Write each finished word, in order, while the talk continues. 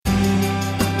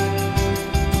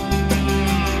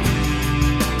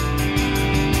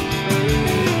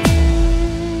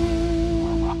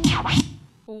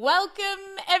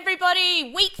Welcome,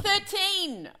 everybody. Week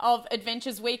 13 of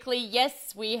Adventures Weekly.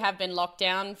 Yes, we have been locked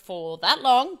down for that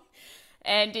long.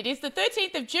 And it is the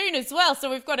 13th of June as well.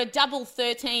 So we've got a double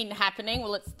 13 happening.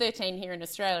 Well, it's 13 here in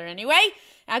Australia anyway.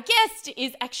 Our guest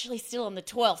is actually still on the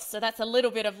 12th. So that's a little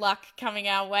bit of luck coming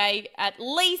our way at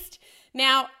least.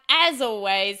 Now, as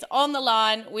always, on the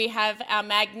line, we have our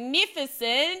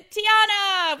magnificent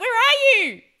Tiana. Where are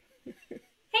you?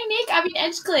 Hey Nick, I'm in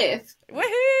Edgecliff.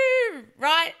 Woohoo!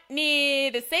 Right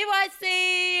near the CYC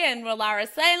and Wallara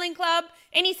Sailing Club.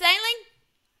 Any sailing?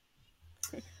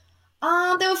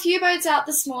 There were a few boats out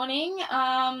this morning,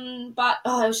 but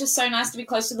it was just so nice to be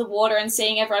close to the water and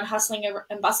seeing everyone hustling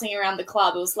and bustling around the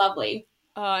club. It was lovely.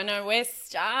 Oh, no, we're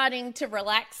starting to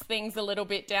relax things a little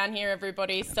bit down here,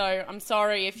 everybody. So I'm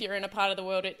sorry if you're in a part of the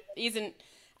world it isn't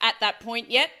at that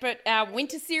point yet, but our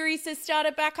winter series has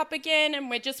started back up again and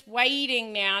we're just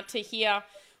waiting now to hear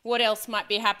what else might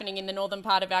be happening in the northern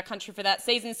part of our country for that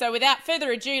season. So without further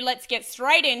ado, let's get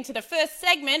straight into the first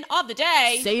segment of the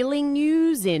day. Sailing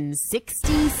news in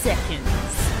 60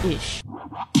 seconds-ish.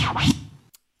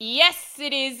 Yes,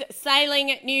 it is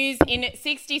sailing news in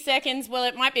 60 seconds. Well,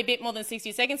 it might be a bit more than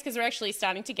 60 seconds because we're actually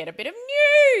starting to get a bit of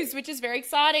news, which is very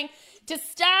exciting. To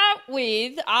start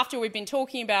with, after we've been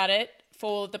talking about it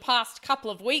for the past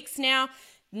couple of weeks now,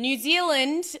 New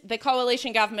Zealand, the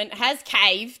coalition government, has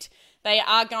caved. They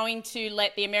are going to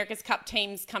let the America's Cup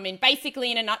teams come in.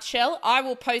 Basically, in a nutshell, I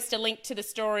will post a link to the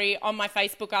story on my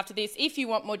Facebook after this if you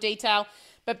want more detail.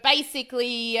 But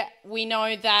basically, we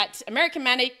know that American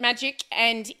Magic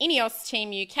and Ineos Team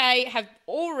UK have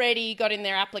already got in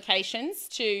their applications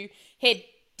to head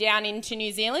down into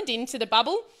New Zealand, into the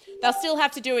bubble. They'll still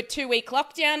have to do a 2-week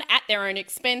lockdown at their own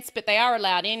expense, but they are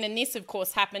allowed in. And this, of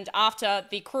course, happened after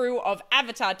the crew of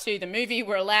Avatar 2, the movie,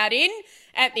 were allowed in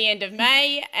at the end of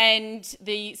May, and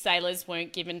the sailors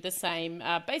weren't given the same,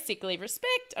 basically,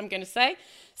 respect, I'm going to say.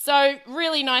 So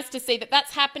really nice to see that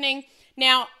that's happening.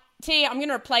 Now, Tia, I'm going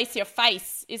to replace your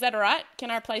face. Is that all right? Can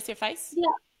I replace your face? Yeah.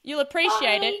 You'll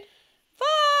appreciate it.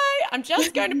 Bye. I'm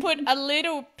just going to put a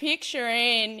little picture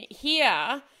in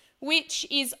here, which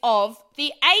is of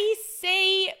the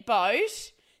AC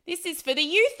boat. This is for the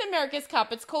Youth America's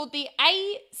Cup. It's called the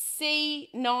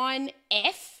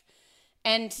AC9F,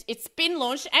 and it's been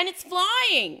launched and it's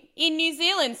flying in New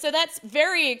Zealand. So that's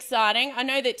very exciting. I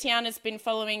know that Tiana's been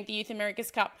following the Youth America's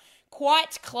Cup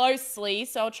quite closely,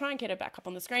 so I'll try and get her back up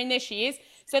on the screen. There she is.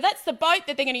 So that's the boat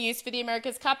that they're going to use for the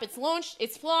America's Cup. It's launched,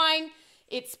 it's flying,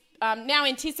 it's now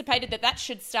anticipated that that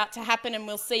should start to happen, and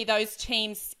we'll see those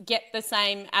teams get the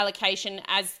same allocation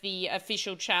as the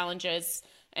official challengers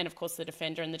and, of course, the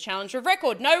Defender and the Challenger of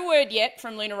Record. No word yet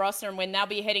from Luna Rossa and when they'll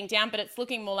be heading down, but it's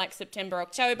looking more like September,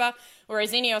 October,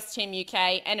 whereas Ineos Team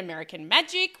UK and American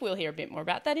Magic, we'll hear a bit more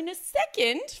about that in a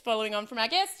second, following on from our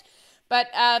guest, but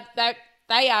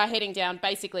they are heading down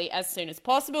basically as soon as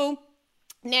possible.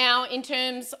 Now, in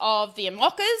terms of the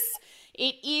Amoccas,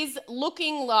 it is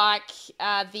looking like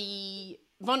the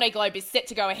Vendée Globe is set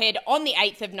to go ahead on the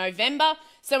 8th of November.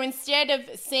 So instead of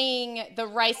seeing the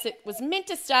race that was meant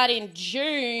to start in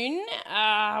June,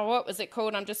 what was it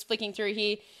called? I'm just flicking through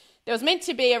here. There was meant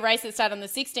to be a race that started on the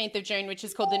 16th of June, which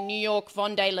is called the New York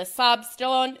Vendée Les Sables,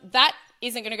 still on. That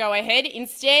isn't going to go ahead.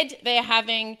 Instead, they're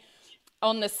having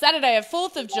on the Saturday of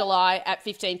 4th of July at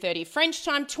 15:30 French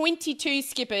time, 22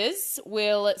 skippers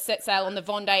will set sail on the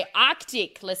Vendée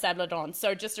Arctic Les Sables,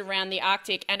 so just around the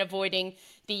Arctic and avoiding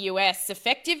the US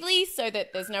effectively so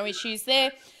that there's no issues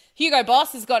there. Hugo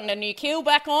Boss has gotten a new keel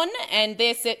back on and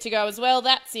they're set to go as well.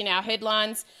 That's in our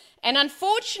headlines. And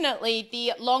unfortunately,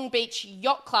 the Long Beach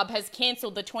Yacht Club has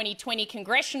cancelled the 2020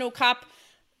 Congressional Cup.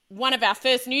 One of our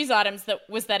first news items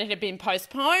was that it had been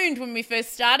postponed when we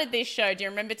first started this show. Do you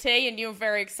remember, T? And you were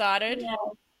very excited.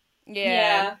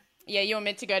 Yeah, you were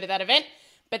meant to go to that event.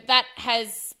 But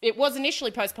it was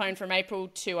initially postponed from April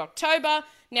to October.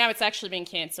 Now it's actually been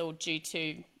cancelled due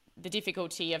to the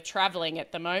difficulty of travelling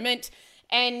at the moment.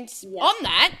 And on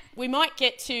that, we might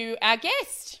get to our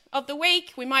guest of the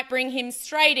week. We might bring him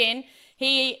straight in.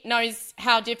 He knows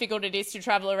how difficult it is to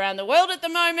travel around the world at the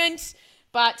moment.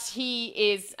 But he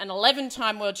is an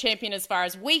 11-time world champion as far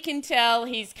as we can tell.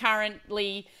 He's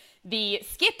currently the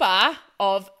skipper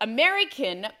of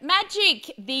American Magic,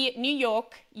 the New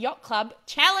York Yacht Club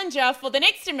Challenger for the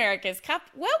next America's Cup.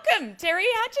 Welcome, Terry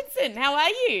Hutchinson. How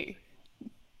are you?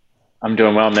 I'm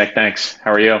doing well, Nick. Thanks.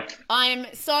 How are you? I'm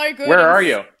so good. Where are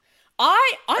you?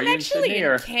 I'm actually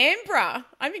in Canberra.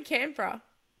 I'm in Canberra,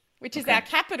 which is our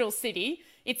capital city.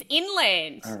 It's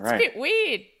inland. All right. It's a bit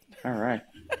weird. All right.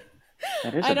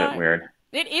 That is a bit weird.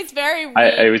 It is very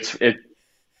weird.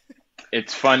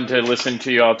 it's fun to listen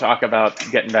to you all talk about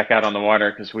getting back out on the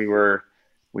water, because we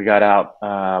got out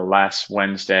last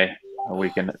Wednesday,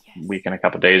 week and a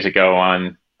couple days ago,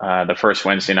 on the first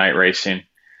Wednesday night racing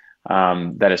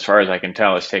that, as far as I can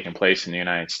tell, is taking place in the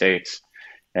United States.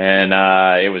 And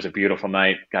it was a beautiful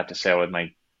night. Got to sail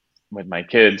with my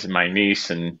kids and my niece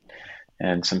and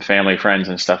some family friends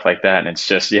and stuff like that. And it's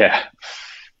just,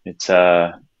 it's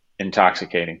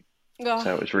intoxicating. Oh,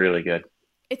 So it was really good.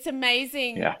 it's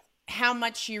amazing how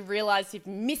much you realize you've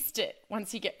missed it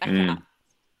once you get back out.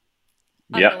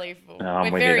 Unbelievable. No,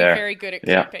 I'm We're with you very, there. very good at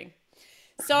coping.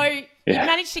 So you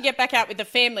managed to get back out with the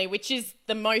family, which is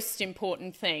the most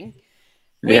important thing.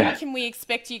 When can we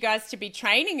expect you guys to be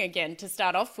training again to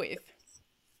start off with?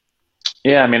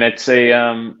 Yeah, I mean, it's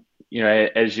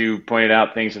as you pointed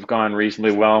out, things have gone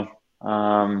reasonably well.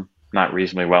 Not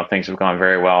reasonably well. Things have gone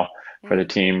very well for the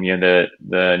team.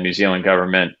 The New Zealand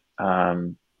government,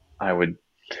 I would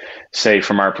say,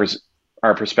 from our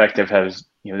perspective, has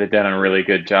they've done a really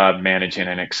good job managing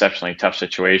an exceptionally tough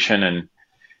situation,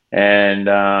 and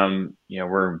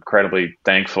we're incredibly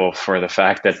thankful for the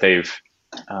fact that they've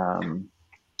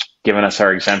given us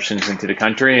our exemptions into the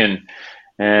country,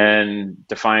 and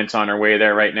Defiant's on her way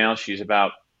there right now. She's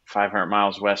about 500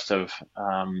 miles west of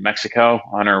Mexico,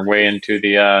 on her way into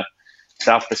the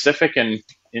South Pacific and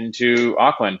into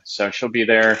Auckland. So she'll be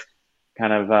there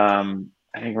kind of,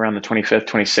 I think, around the 25th,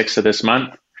 26th of this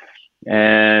month.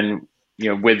 And,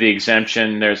 with the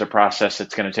exemption, there's a process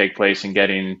that's going to take place in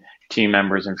getting team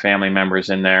members and family members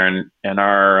in there. And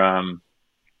our,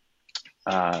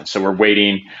 so we're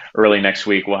waiting. Early next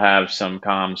week, we'll have some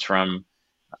comms from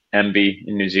MB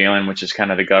in New Zealand, which is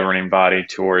kind of the governing body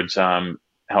towards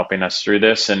helping us through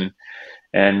this, and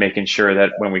making sure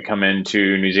that when we come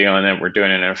into New Zealand, that we're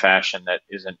doing it in a fashion that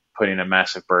isn't putting a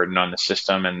massive burden on the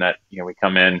system, and that we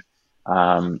come in,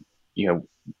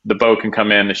 the boat can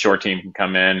come in, the shore team can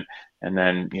come in, and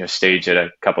then stage it a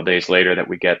couple days later, that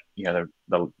we get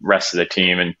the rest of the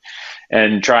team,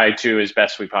 and try to, as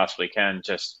best we possibly can,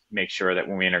 just make sure that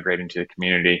when we integrate into the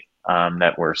community,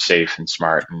 that we're safe and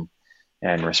smart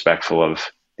and respectful of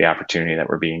the opportunity that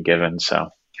we're being given. So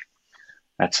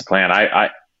that's the plan.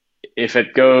 If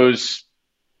it goes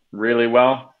really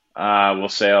well, we'll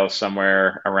sail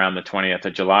somewhere around the 20th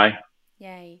of July.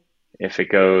 Yay. If it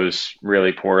goes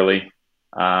really poorly,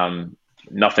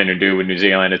 nothing to do with New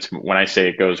Zealand. It's when I say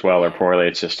it goes well or poorly,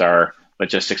 it's just our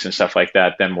logistics and stuff like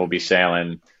that. Then we'll be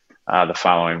sailing the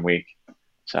following week.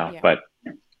 So, but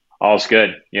all's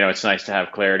good. It's nice to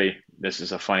have clarity. This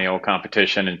is a funny old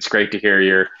competition, and it's great to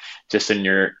hear just in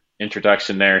your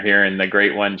introduction there, hearing the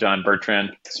great one, John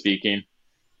Bertrand, speaking.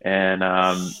 And,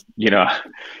 I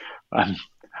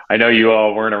know you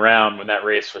all weren't around when that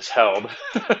race was held,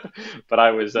 but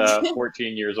I was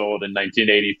 14 years old in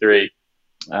 1983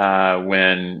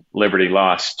 when Liberty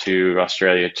lost to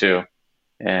Australia 2.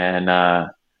 And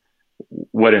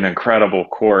what an incredible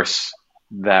course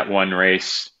that one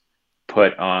race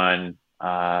put on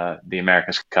the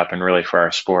America's Cup, and really for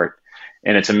our sport.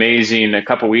 And it's amazing. A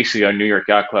couple of weeks ago, New York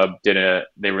Yacht Club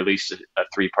they released a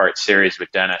 3-part series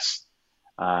with Dennis.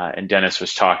 And Dennis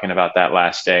was talking about that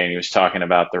last day, and he was talking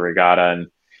about the regatta.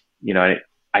 And,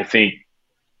 I think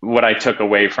what I took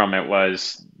away from it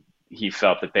was he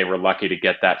felt that they were lucky to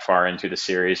get that far into the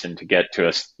series and to get to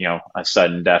a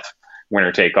sudden death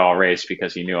winner take all race,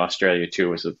 because he knew Australia 2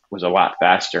 was a lot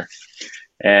faster.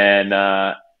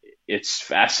 And, it's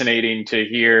fascinating to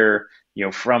hear,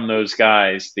 from those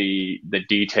guys, the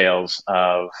details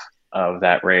of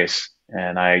that race.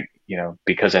 And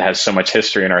because it has so much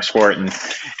history in our sport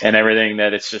and everything,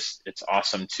 that it's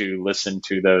awesome to listen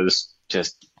to those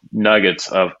just nuggets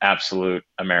of absolute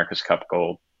America's Cup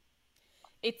gold.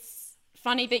 It's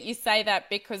funny that you say that,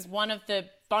 because one of the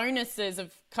bonuses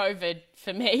of COVID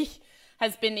for me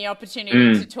has been the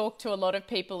opportunity to talk to a lot of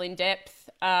people in depth.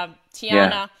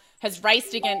 Tiana has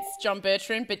raced against John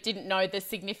Bertrand, but didn't know the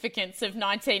significance of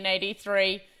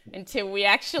 1983 until we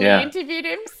actually interviewed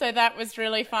him. So that was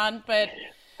really fun. But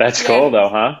that's cool though,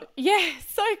 huh? Yeah,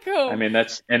 so cool. I mean,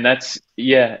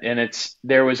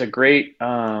 there was a great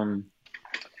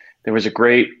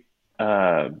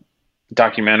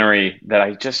documentary that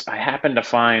I happened to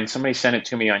find. Somebody sent it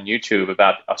to me on YouTube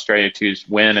about Australia 2's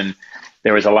win, and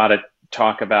there was a lot of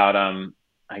talk about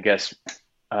I guess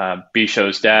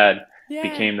Bisho's dad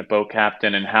became the boat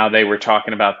captain, and how they were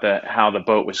talking about how the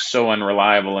boat was so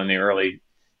unreliable in the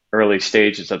early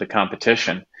stages of the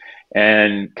competition.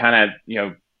 And kind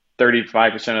of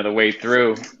 35% of the way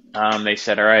through, they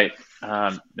said, all right,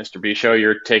 Mr. Bisho,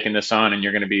 you're taking this on, and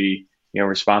you're going to be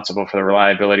responsible for the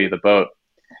reliability of the boat.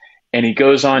 And he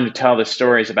goes on to tell the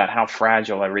stories about how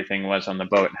fragile everything was on the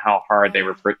boat and how hard they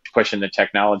were pushing the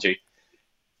technology.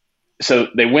 So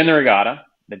they win the regatta.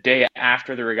 The day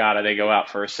after the regatta, they go out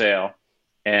for a sail.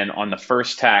 And on the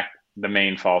first tack, the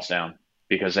main falls down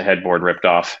because the headboard ripped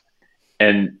off.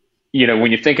 And,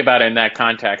 when you think about it in that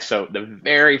context, so the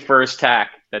very first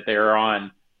tack that they were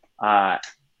on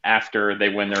after they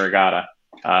win the regatta,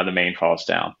 the main falls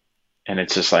down. And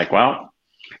it's just like, well,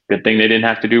 good thing they didn't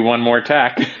have to do one more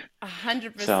tack.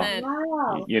 100%. So,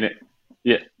 Wow.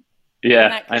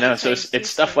 yeah, I know. So it's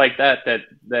stuff like that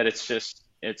it's just,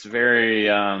 it's very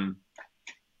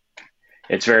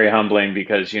humbling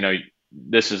because,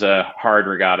 this is a hard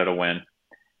regatta to win.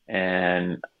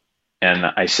 And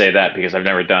I say that because I've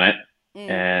never done it,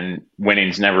 and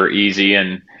winning's never easy.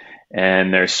 And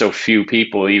there's so few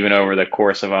people, even over the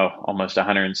course of almost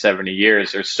 170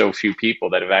 years, there's so few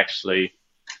people that have actually,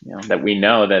 that we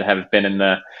know that have been in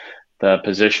the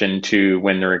position to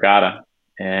win the regatta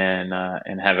and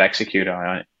have executed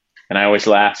on it. And I always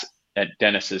laugh at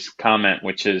Dennis's comment,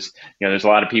 which is, there's a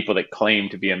lot of people that claim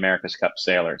to be America's Cup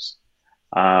sailors,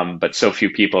 but so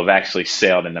few people have actually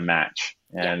sailed in the match.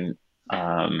 And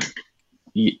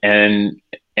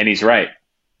he's right.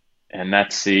 And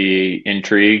that's the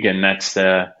intrigue, and that's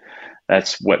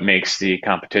what makes the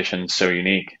competition so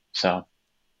unique. So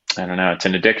I don't know, it's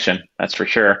an addiction, that's for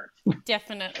sure.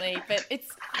 Definitely. But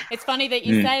it's funny that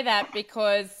you say that,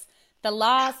 because the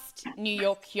last New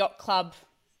York Yacht Club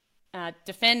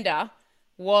defender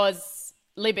was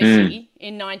Liberty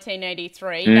in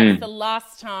 1983. That's the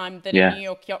last time that a New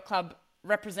York Yacht Club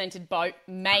represented boat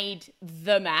made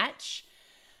the match.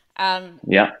 And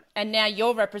now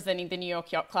you're representing the New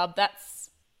York Yacht Club. That's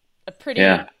a pretty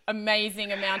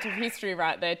amazing amount of history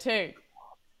right there too.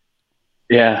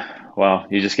 Yeah, well,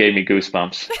 you just gave me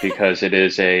goosebumps because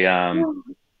it's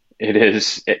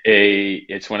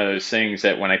one of those things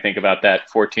that when I think about that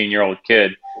 14-year-old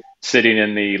kid sitting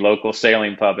in the local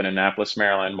sailing pub in Annapolis,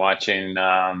 Maryland, watching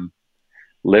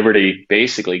Liberty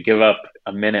basically give up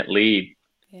a minute lead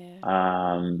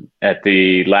at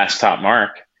the last top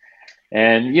mark.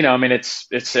 And, it's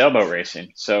sailboat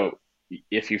racing. So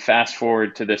if you fast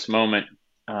forward to this moment,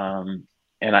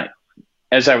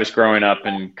 as I was growing up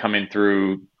and coming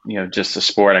through, just the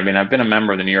sport, I've been a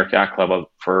member of the New York Yacht Club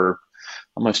for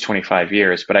almost 25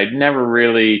 years, but I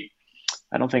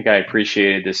don't think I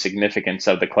appreciated the significance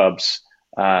of the club's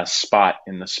spot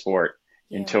in the sport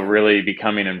until really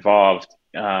becoming involved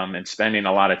and spending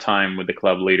a lot of time with the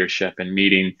club leadership and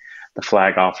meeting the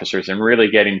flag officers and really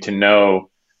getting to know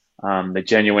the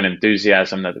genuine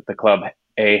enthusiasm that the club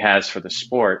has for the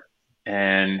sport,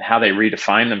 and how they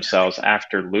redefine themselves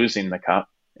after losing the cup,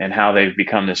 and how they've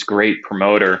become this great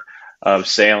promoter of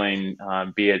sailing,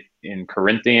 be it in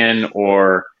Corinthian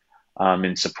or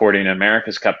in supporting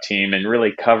America's Cup team, and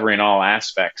really covering all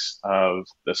aspects of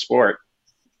the sport.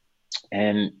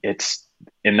 And it's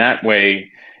in that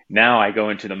way, now I go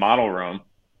into the model room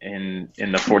in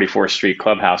the 44th Street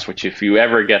Clubhouse, which if you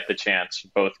ever get the chance, you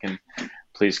both can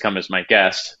please come as my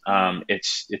guest.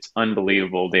 It's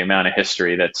unbelievable the amount of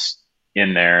history that's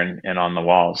in there and on the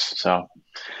walls. So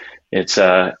it's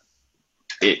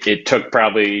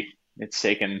it's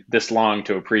taken this long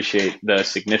to appreciate the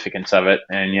significance of it.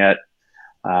 And yet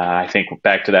I think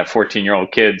back to that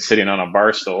 14-year-old kid sitting on a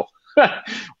bar stool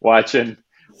watching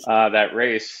that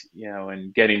race,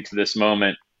 and getting to this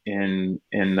moment in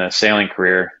the sailing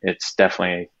career. It's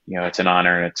definitely, it's an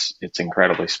honor, and it's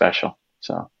incredibly special.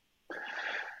 So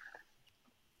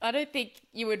I don't think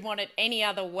you would want it any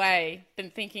other way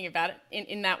than thinking about it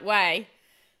in that way,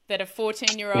 that a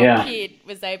 14-year-old kid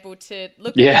was able to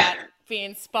look at that, be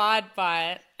inspired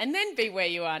by it, and then be where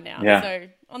you are now. So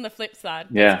on the flip side,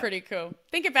 that's pretty cool.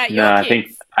 Think about your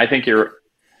kids. I think you're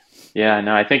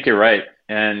right.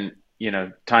 And,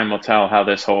 time will tell how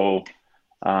this whole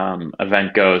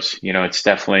event goes. It's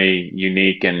definitely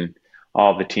unique, and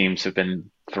all the teams have been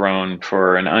thrown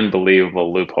for an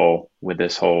unbelievable loophole with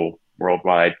this whole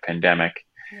worldwide pandemic.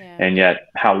 And yet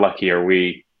how lucky are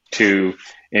we to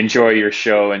enjoy your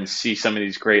show and see some of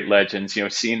these great legends,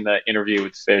 seeing the interview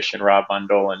with Fish and Rob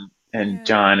Bundle and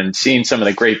John, and seeing some of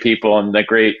the great people and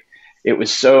it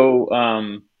was so,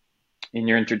 in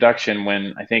your introduction,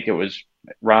 when I think it was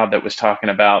Rob that was talking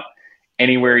about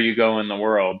anywhere you go in the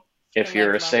world, if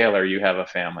you're a sailor, you have a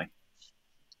family.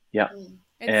 Yeah.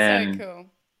 It's so cool.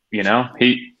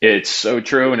 It's so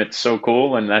true, and it's so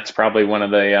cool. And that's probably one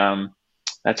of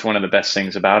the best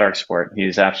things about our sport.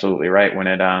 He's absolutely right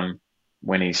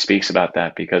when he speaks about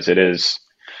that, because it is,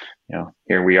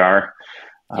 here we are,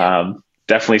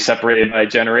 definitely separated by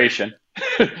generation,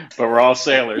 but we're all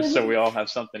sailors. So we all have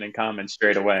something in common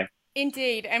straight away.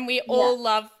 Indeed. And we all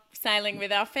love sailing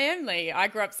with our family. I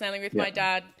grew up sailing with my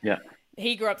dad. Yeah.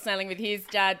 He grew up sailing with his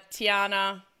dad,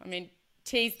 Tiana. I mean,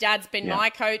 T's dad's been my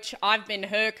coach. I've been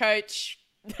her coach.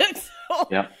 That's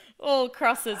all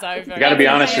crosses over. I got to be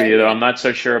honest with you, though. I'm not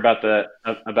so sure about the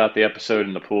episode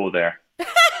in the pool there.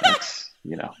 That's,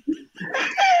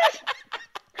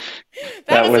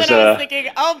 That was when I was thinking,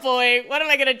 oh boy, what am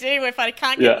I going to do if I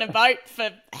can't get in a boat for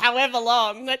however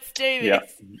long? Let's do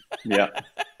this. Yeah.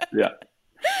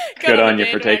 Good on you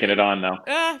for taking it on, though.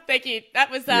 Thank you. That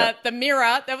was the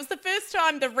mirror. That was the first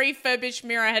time the refurbished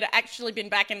mirror had actually been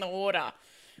back in the water.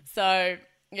 So,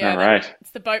 all right.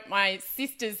 It's the boat my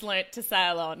sisters learnt to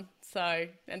sail on. So,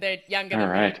 and they're younger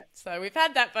than me. So we've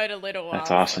had that boat a little while.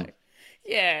 That's awesome. So,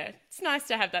 yeah, it's nice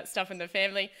to have that stuff in the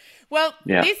family. Well,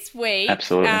 this week,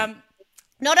 absolutely.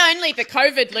 Not only the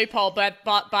COVID loophole, but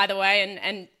by the way,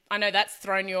 and I know that's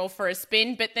thrown you all for a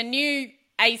spin, but the new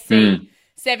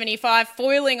AC75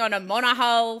 foiling on a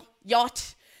monohull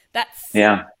yacht, that's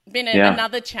been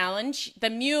another challenge. The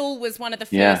Mule was one of the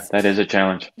first. Yeah, that is a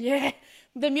challenge. Yeah,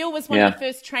 the Mule was one of the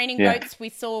first training boats we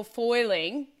saw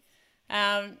foiling.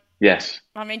 Yes.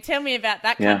 I mean, tell me about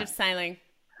that kind of sailing.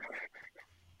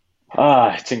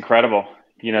 It's incredible.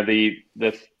 The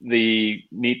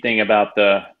neat thing about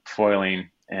the foiling,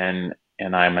 and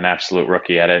I'm an absolute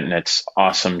rookie at it, and it's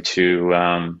awesome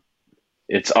to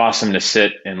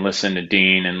sit and listen to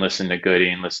Dean and listen to Goody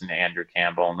and listen to Andrew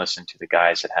Campbell and listen to the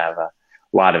guys that have a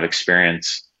lot of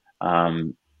experience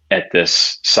at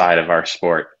this side of our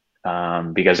sport.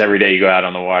 Because every day you go out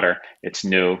on the water, it's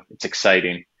new, it's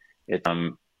exciting.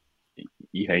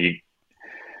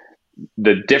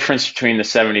 The difference between the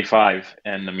 75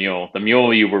 and the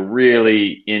Mule, you were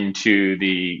really into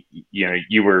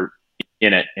you were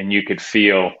in it and you could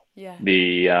feel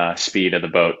the speed of the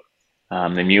boat.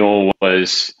 The Mule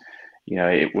was,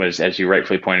 it was, as you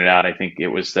rightfully pointed out, I think it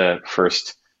was the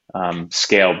first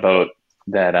scale boat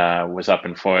that was up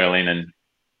and foiling. And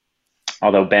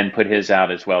although Ben put his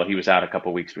out as well, he was out a couple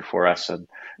of weeks before us, so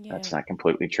that's not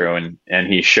completely true. And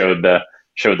he showed the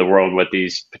world what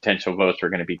these potential boats were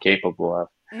going to be capable of.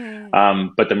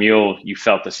 But the Mule, you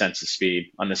felt the sense of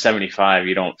speed. On the 75,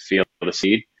 you don't feel the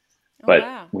speed.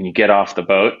 But when you get off the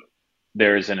boat,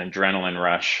 there's an adrenaline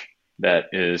rush that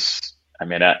is,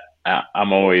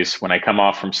 I'm always, when I come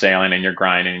off from sailing and you're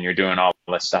grinding and you're doing all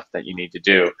the stuff that you need to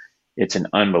do, it's an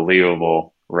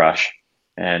unbelievable rush.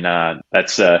 And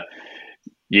that's,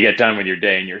 you get done with your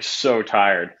day and you're so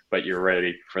tired, but you're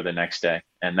ready for the next day.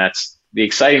 And that's the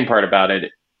exciting part about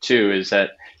it too, is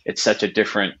that it's such a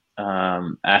different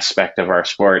aspect of our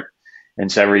sport.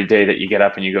 And so every day that you get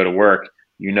up and you go to work,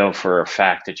 you know for a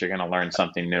fact that you're going to learn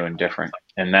something new and different.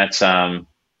 And that's,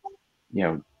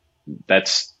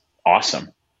 that's awesome.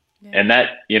 Yeah. And that,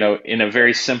 in a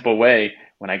very simple way,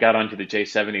 when I got onto the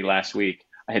J70 last week,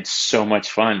 I had so much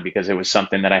fun because it was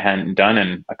something that I hadn't done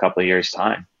in a couple of years'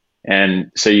 time.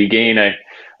 And so you gain a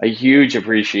huge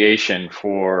appreciation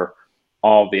for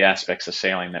all the aspects of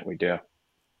sailing that we do.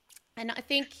 And I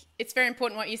think it's very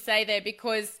important what you say there,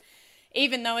 because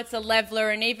even though it's a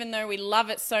leveler and even though we love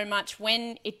it so much,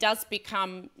 when it does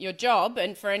become your job,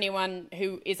 and for anyone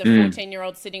who is a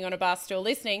 14-year-old sitting on a bar stool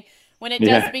listening, when it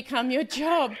does become your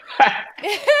job,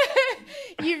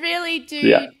 you really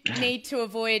do need to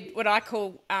avoid what I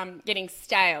call getting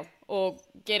stale or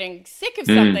getting sick of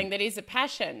something that is a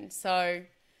passion. So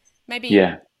maybe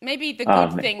the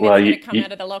good thing that's going to come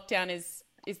out of the lockdown is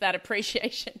that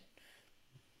appreciation.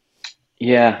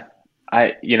 Yeah,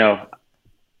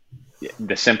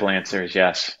 the simple answer is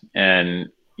yes. And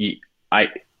you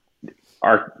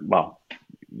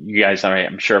guys,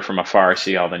 I'm sure from afar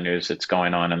see all the news that's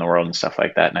going on in the world and stuff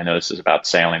like that. And I know this is about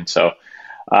sailing. So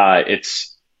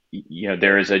it's,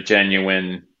 there is a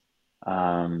genuine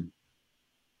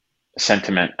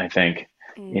sentiment, I think,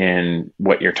 in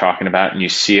what you're talking about. And you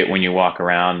see it when you walk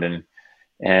around.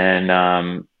 And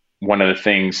one of the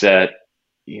things that,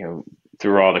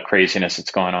 through all the craziness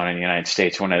that's going on in the United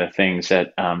States, one of the things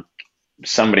that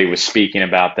somebody was speaking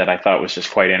about that I thought was just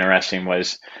quite interesting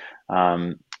was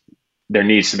there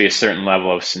needs to be a certain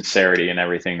level of sincerity in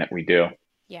everything that we do.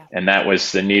 Yeah. And that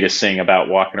was the neatest thing about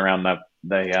walking around the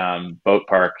boat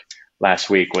park last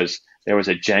week, was there was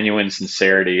a genuine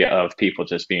sincerity of people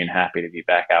just being happy to be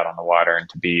back out on the water and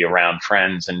to be around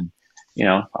friends and,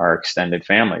 our extended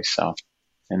families. So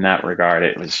in that regard,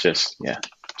 it was just, it's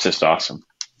just awesome.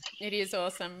 It is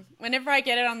awesome. Whenever I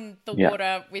get it on the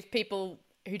water with people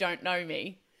who don't know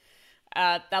me,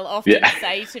 they'll often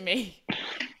say to me,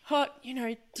 do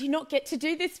you not get to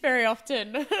do this very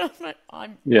often?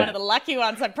 I'm one of the lucky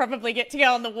ones. I probably get to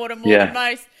go on the water more than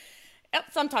most.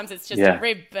 sometimes it's just Yeah. a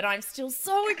rib, but I'm still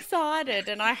so excited.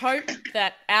 And I hope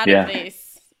that out of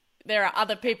this, there are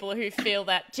other people who feel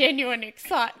that genuine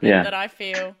excitement that I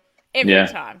feel every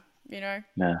time, you know?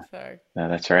 No, So no,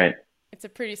 that's right. it's a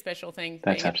pretty special thing.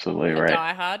 That's being absolutely a right.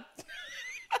 diehard.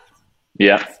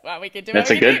 Yeah. That's why we can do That's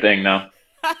what a we good do. thing, though.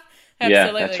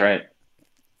 Absolutely. Yeah, that's right.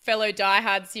 Fellow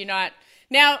diehards unite.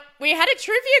 Now, we had a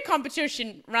trivia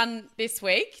competition run this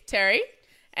week, Terry,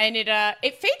 and it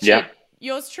featured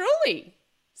yours truly.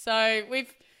 So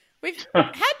we've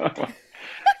had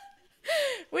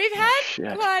we've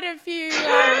had quite a few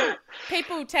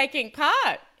people taking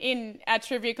part in our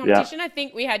trivia competition. I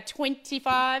think we had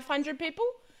 2,500 people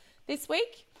this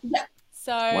week. Yeah.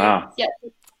 So Wow.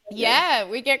 yeah,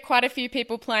 we get quite a few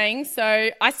people playing.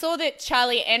 So I saw that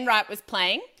Charlie Enright was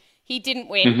playing. He didn't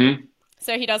win,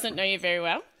 so he doesn't know you very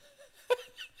well.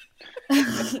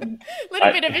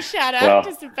 Little bit of a shout out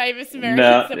to some famous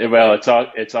Americans.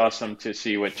 It's awesome to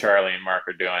see what Charlie and Mark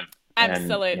are doing.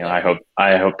 Absolutely. And,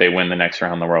 I hope they win the next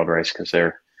round of the world race because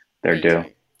they're due.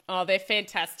 Oh, they're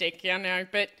fantastic. I know,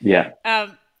 but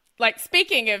like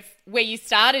speaking of where you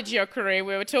started your career,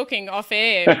 we were talking off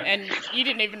air, and you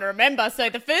didn't even remember. So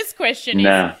the first question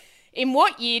is, in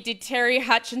what year did Terry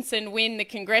Hutchinson win the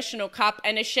Congressional Cup?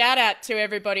 And a shout out to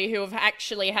everybody who have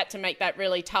actually had to make that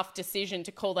really tough decision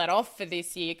to call that off for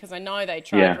this year, because I know they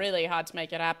tried really hard to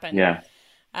make it happen.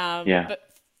 But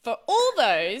for all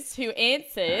those who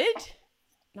answered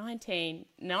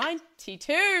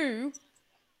 1992,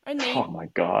 oh my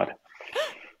God.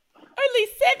 Only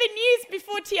 7 years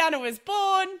before Tiana was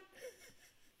born.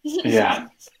 Yeah.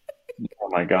 Oh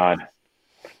my God.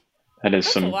 That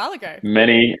is a while ago.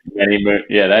 Many moons.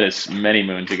 Yeah, that is many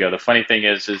moons ago. The funny thing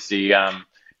is the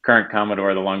current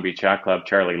Commodore of the Long Beach Yacht Club,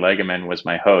 Charlie Legeman, was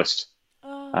my host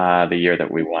the year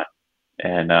that we won.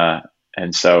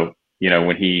 And so, you know,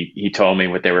 when he told me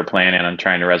what they were planning on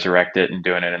trying to resurrect it and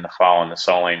doing it in the fall in the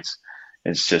Solings,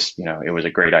 it's just, you know, it was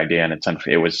a great idea. And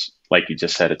it was, like you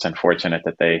just said, it's unfortunate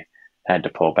that they had to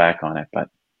pull back on it, but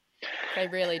they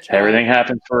really tried. Everything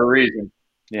happens for a reason.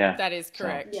 Yeah. That is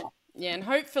correct. So. Yeah, and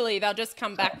hopefully they'll just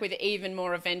come back with even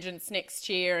more of vengeance next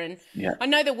year. And I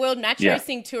know the World Match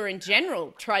Racing Tour in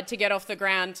general tried to get off the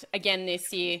ground again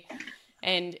this year,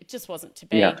 and it just wasn't to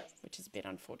be, which is a bit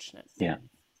unfortunate. Yeah.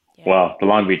 Well, the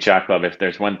Long Beach Yacht Club, if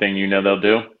there's one thing you know they'll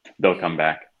do, they'll come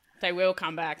back. They will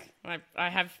come back. I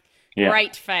have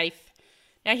great faith.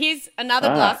 Now, here's another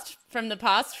blast from the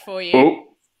past for you.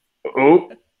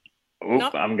 Nope.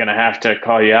 I'm going to have to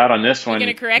call you out on this one. You're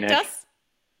going to correct Nick. us?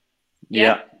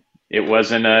 Yeah. It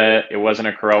wasn't a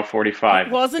Corel 45.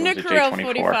 It wasn't a Corel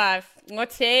 45.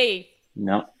 What's he?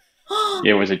 No.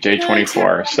 It was a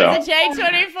J24. So. It was a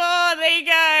J24. There you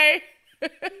go.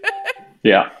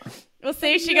 Yeah. We'll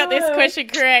see if she got this question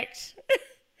correct.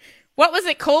 What was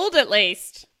it called at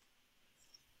least?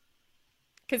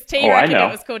 Because T reckoned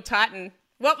it was called Titan.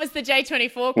 What was the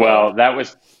J24 called? Well, that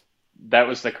was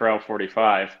the Corel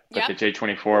 45, but the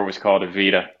J24 was called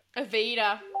Avita.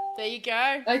 Avita. There you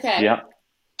go. Okay. Yep.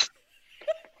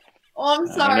 Oh, I'm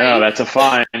sorry. No, that's a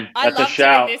fine. That's a shout.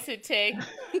 I love doing this with T.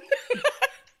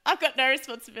 I've got no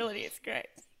responsibility. It's great.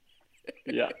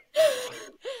 Yeah.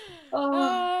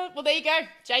 Well, there you go.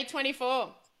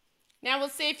 J24. Now we'll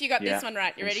see if you got this one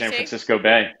right. You ready, San T? Francisco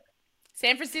Bay.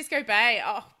 San Francisco Bay.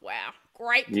 Oh, wow.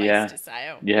 Great place to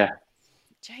sail. Yeah.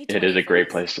 J24s. It is a great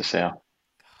place to sail.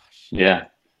 Gosh. Yeah.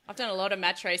 I've done a lot of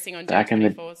match racing on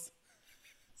J24s.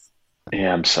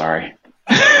 Yeah, I'm sorry.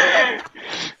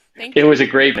 Thank you. It was a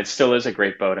great, it still is a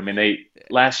great boat. I mean,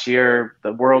 last year,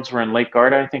 the Worlds were in Lake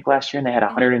Garda, I think last year, and they had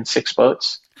 106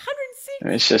 boats.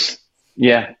 106? It's just,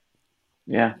 yeah,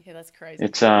 that's crazy.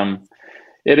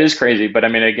 It is crazy, but I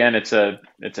mean, again, it's a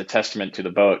testament to the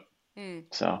boat.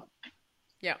 So.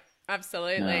 Yeah,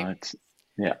 absolutely.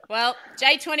 No, Well,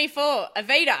 J24,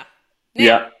 Avita.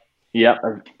 Now,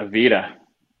 Avita.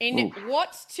 In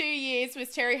what 2 years was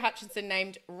Terry Hutchinson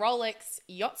named Rolex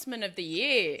Yachtsman of the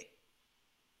Year?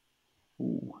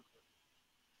 Ooh.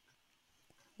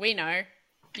 We know.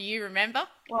 Do you remember?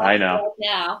 Well, I know.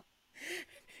 Now.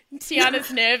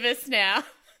 Tiana's nervous now.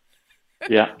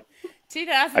 Yeah.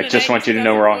 2008, I just want you to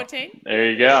know we're on.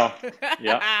 There you go.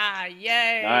 Yeah.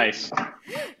 Yay. Nice.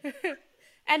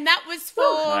 And that was for...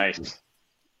 Nice.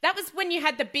 That was when you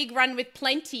had the big run with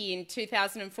Plenty in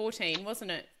 2014, wasn't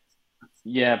it?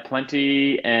 Yeah,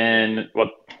 Plenty and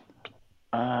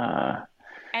and Bella.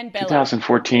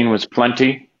 2014 was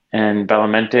Plenty and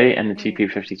Bellamente and the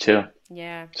TP52.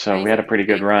 Yeah. So we had a pretty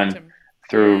good run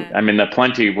through. I mean, the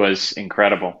Plenty was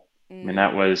incredible. I mean,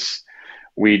 that was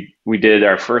we did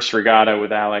our first regatta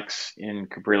with Alex in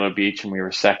Cabrillo Beach and we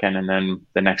were second, and then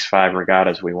the next 5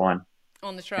 regattas we won.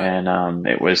 On the trot. And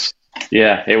it was,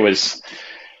 yeah, it was,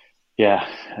 yeah.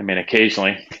 I mean,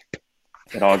 occasionally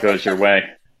it all goes your way.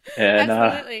 And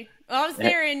Absolutely. Well, I was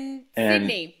there in and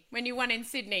Sydney when you won in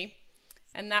Sydney,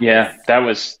 and yeah, that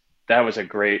was a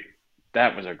great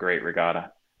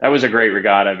regatta. That was a great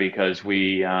regatta because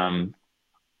we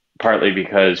partly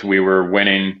because we were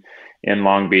winning in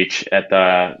Long Beach at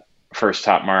the first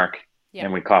top mark, Yep.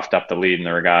 and we coughed up the lead in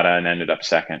the regatta and ended up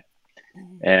second.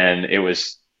 And it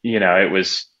was,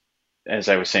 as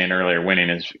I was saying earlier, winning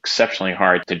is exceptionally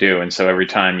hard to do. And so every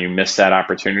time you miss that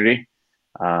opportunity,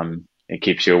 it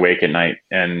keeps you awake at night.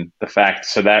 And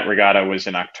so that regatta was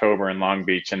in October in Long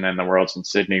Beach, and then the Worlds in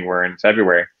Sydney were in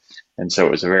February. And so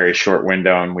it was a very short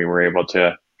window, and we were able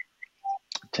to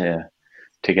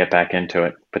get back into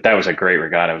it. But that was a great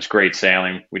regatta. It was great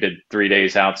sailing. We did 3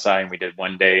 days outside, and we did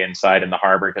 1 day inside in the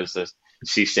harbor because the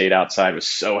sea state outside was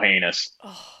so heinous.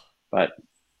 But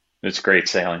it's great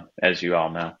sailing, as you all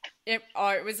know. It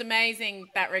was amazing,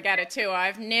 that regatta too.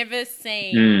 I've never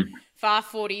seen Farr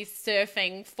 40s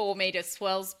surfing 4-meter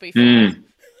swells before.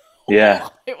 Yeah.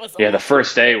 It was Yeah, awesome. the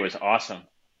first day was awesome.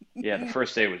 Yeah, the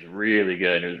first day was really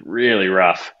good. It was really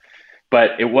rough.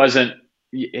 But it wasn't,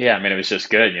 yeah, I mean, it was just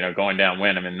good, going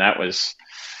downwind. I mean, that was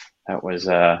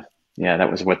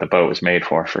what the boat was made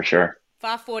for sure.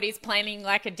 Farr 40s planing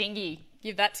like a dinghy.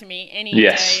 Give that to me any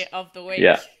Yes. day of the week.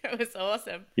 Yeah. It was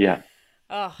awesome. Yeah.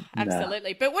 Oh,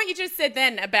 absolutely. But what you just said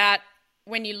then about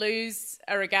when you lose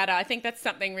a regatta, I think that's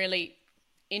something really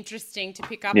interesting to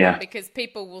pick up on, because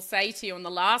people will say to you on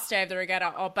the last day of the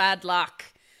regatta, oh, bad luck.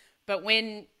 But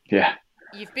when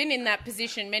you've been in that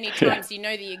position many times, you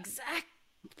know the exact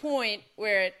point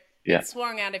where it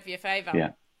swung out of your favour.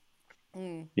 Yeah.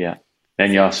 Yeah.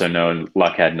 And you also know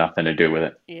luck had nothing to do with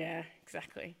it. Yeah,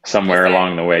 exactly. Somewhere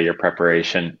along the way, your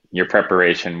preparation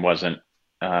wasn't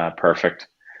perfect.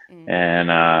 And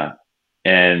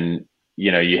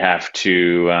you have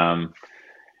to,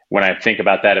 when I think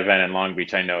about that event in Long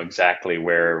Beach, I know exactly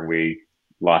where we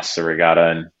lost the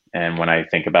regatta. And when I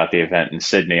think about the event in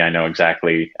Sydney, I know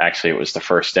exactly, actually it was the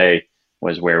first day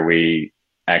was where we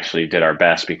actually did our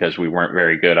best, because we weren't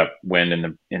very good upwind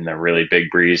in the really big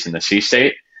breeze in the sea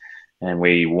state. And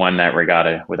we won that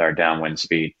regatta with our downwind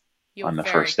speed on the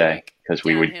first day, because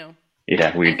we'd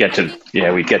get to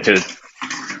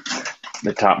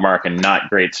the top mark and not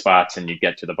great spots, and you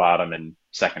get to the bottom in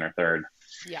second or third.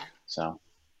 Yeah. So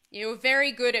you were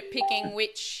very good at picking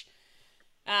which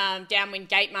downwind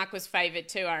gate mark was favoured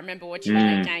too. I remember watching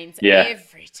the games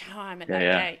every time at that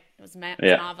gate. It was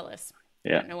marvellous.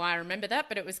 Yeah. I don't know why I remember that,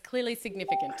 but it was clearly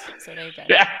significant. So there you go.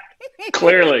 Yeah,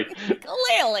 clearly.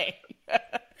 Clearly.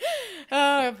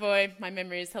 Oh, boy, my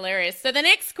memory is hilarious. So the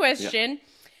next question,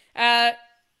 what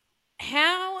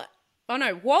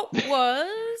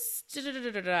was,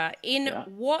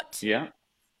 what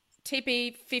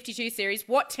TP52 series,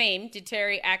 what team did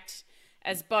Terry act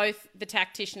as both the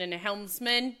tactician and a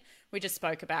helmsman? We just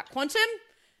spoke about Quantum,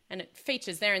 and it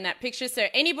features there in that picture. So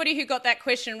anybody who got that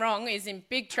question wrong is in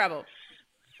big trouble.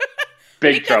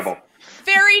 Big trouble.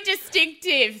 Very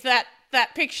distinctive, that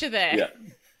picture there. Yeah.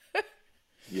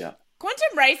 Yeah.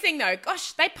 Quantum Racing, though,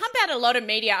 gosh, they pump out a lot of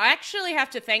media. I actually have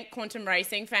to thank Quantum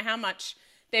Racing for how much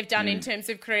they've done in terms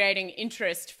of creating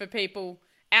interest for people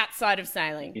outside of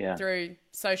sailing through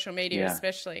social media,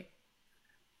 especially.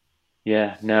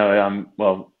 Yeah, no,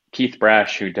 well, Keith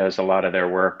Brash, who does a lot of their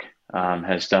work,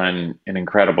 has done an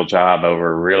incredible job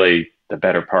over really the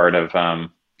better part of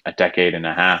a decade and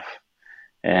a half.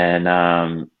 And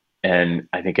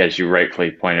I think, as you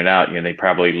rightfully pointed out, they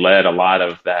probably led a lot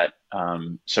of that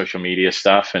social media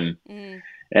stuff, and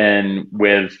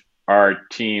with our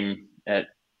team at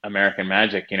American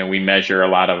Magic, we measure a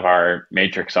lot of our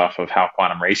matrix off of how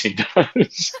Quantum Racing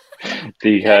does,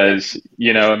 because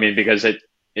because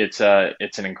it's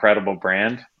an incredible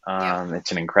brand,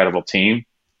 it's an incredible team,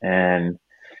 and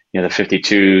the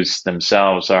 52s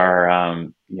themselves are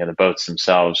the boats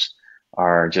themselves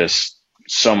are just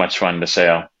so much fun to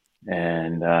sail,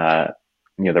 and the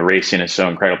racing is so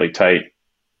incredibly tight.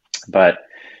 But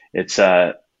it's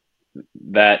that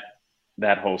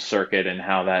whole circuit and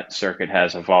how that circuit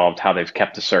has evolved, how they've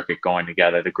kept the circuit going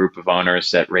together, the group of owners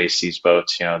that race these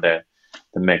boats, the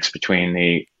mix between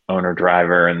the owner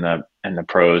driver and the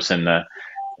pros, and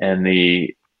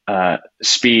the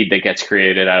speed that gets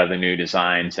created out of the new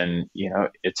designs, and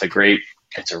it's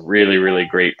a really, really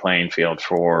great playing field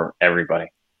for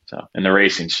everybody. So, and the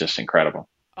racing's just incredible.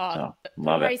 Oh, so,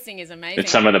 love it. Racing is amazing.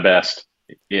 It's some of the best.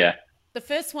 Yeah. The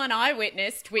first one I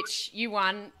witnessed, which you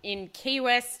won in Key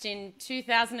West in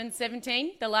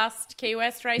 2017, the last Key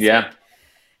West race week.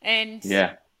 And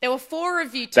there were 4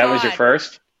 of you tied. That was your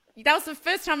first? That was the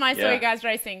first time I saw Yeah. you guys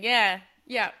racing. Yeah.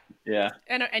 Yeah. Yeah.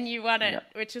 And you won it, Yeah.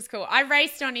 which is cool. I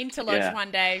raced on Interlodge Yeah.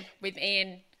 one day with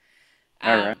Ian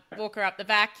All right. Walker up the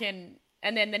back, and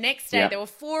then the next day Yeah. there were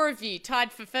 4 of you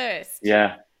tied for first.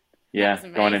 Yeah. Yeah. was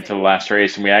Going amazing. into the last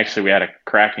race, and we had a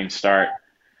cracking start.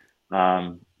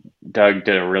 Doug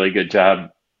did a really good job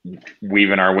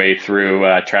weaving our way through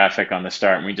traffic on the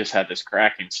start, and we just had this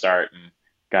cracking start and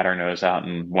got our nose out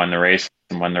and won the race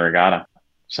and won the regatta.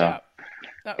 So, Yeah.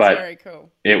 That was but very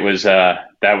cool. it was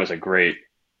that was a great,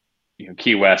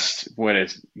 Key West. What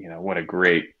a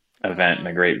great event and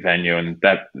a great venue, and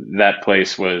that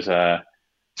place was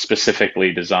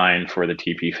specifically designed for the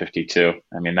TP52.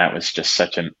 I mean, that was just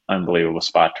such an unbelievable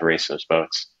spot to race those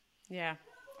boats. Yeah.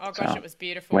 Oh gosh, So, it was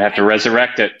beautiful. We have to And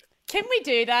resurrect it. can we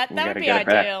do that? We That would gotta be get it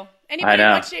back. ideal. Anybody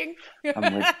know. watching?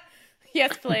 I'm with-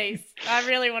 Yes, please. I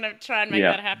really want to try and make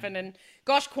Yeah. that happen. And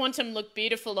gosh, Quantum looked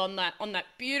beautiful on that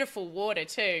beautiful water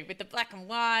too, with the black and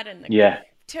white and the Yeah.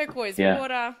 turquoise Yeah.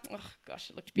 water. Oh gosh,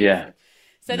 it looked Yeah. beautiful.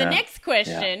 So the No. next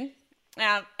question,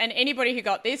 and anybody who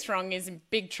got this wrong is in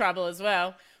big trouble as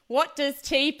well. What does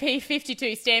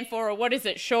TP52 stand for, or what is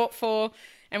it short for?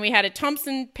 And we had a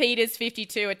Thomson Peters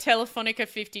 52, a Telefonica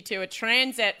 52, a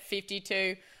Transat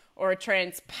 52, or a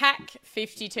Transpac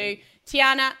 52.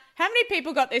 Tiana, how many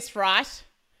people got this right?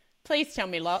 Please tell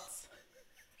me lots.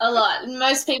 A lot.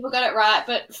 Most people got it right,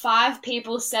 but 5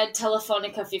 people said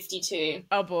Telefonica 52.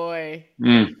 Oh boy.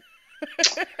 Mm.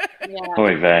 Yeah.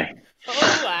 Oy vey.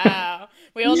 Oh wow.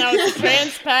 We all know it's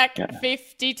Transpac Yeah.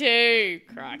 52.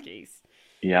 Crikeys.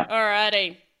 Yeah.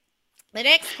 Alrighty. The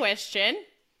next question.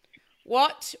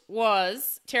 What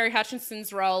was Terry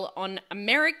Hutchinson's role on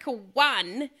America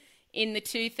 1 in the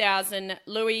 2000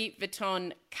 Louis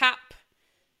Vuitton Cup?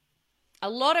 A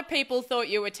lot of people thought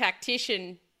you were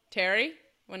tactician, Terry,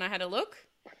 when I had a look.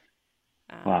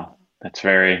 Wow. That's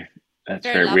very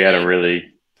Very we had a lovely.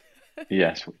 really,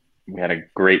 yes, we had a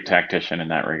great tactician in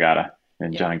that regatta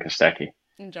in John Kostecki.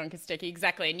 And John Kostecki,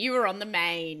 exactly. And you were on the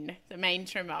main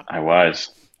trimmer. I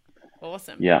was.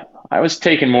 Awesome. Yeah. I was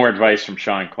taking more advice from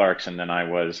Sean Clarkson than I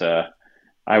was.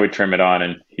 I would trim it on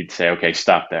and he'd say, okay,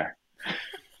 stop there.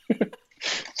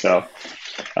 So,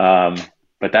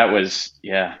 but that was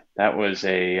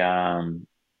a,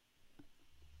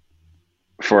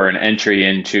 for an entry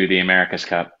into the America's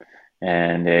Cup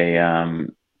and a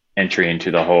entry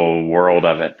into the whole world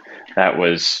of it.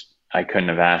 I couldn't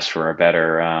have asked for a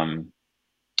better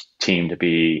team to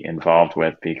be involved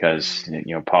with because,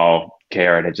 Paul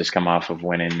Garrett had just come off of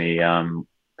winning the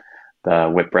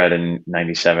Whitbread in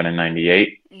 97 and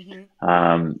 98.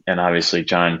 Mm-hmm. And obviously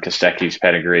John Kostecki's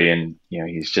pedigree, and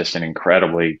he's just an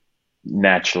incredibly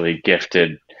naturally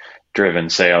gifted, driven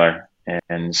sailor.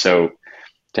 And so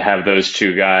to have those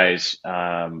two guys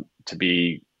to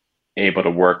be able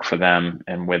to work for them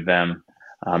and with them,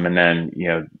 and then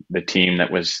the team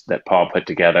that Paul put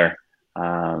together,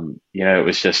 it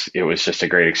was just a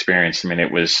great experience. I mean,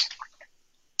 it was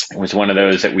one of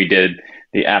those that we did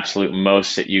the absolute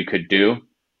most that you could do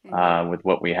with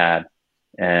what we had.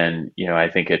 And, I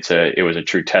think it was a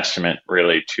true testament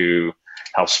really to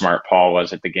how smart Paul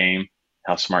was at the game,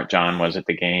 how smart John was at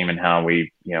the game, and how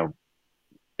we,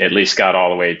 at least got all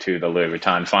the way to the Louis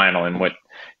Vuitton final, and what,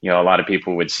 a lot of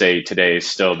people would say today is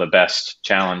still the best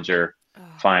Challenger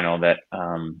final that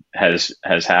has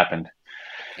happened.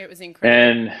 It was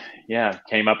incredible. And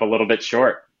came up a little bit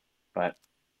short, but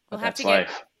We'll have that's to life.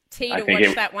 get T I to think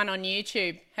watch that one on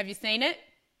YouTube. Have you seen it?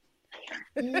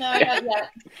 No, not yet.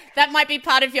 That might be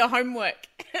part of your homework.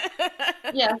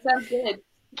 Yeah, sounds good.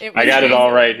 I got it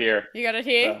all right here. You got it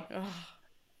here?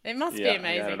 It must be I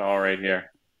amazing. got it all right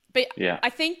here. But Yeah. I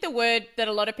think the word that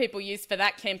a lot of people used for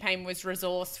that campaign was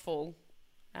resourceful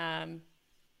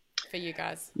for you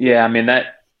guys. Yeah, I mean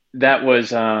that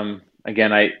was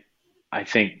again, I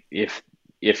think if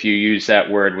you use that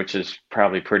word, which is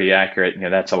probably pretty accurate,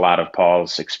 that's a lot of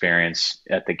Paul's experience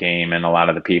at the game, and a lot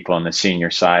of the people on the senior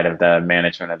side of the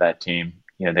management of that team.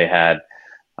 They had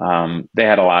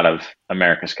a lot of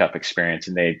America's Cup experience,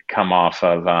 and they'd come off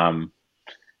of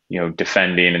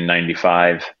defending in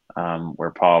 '95,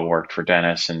 where Paul worked for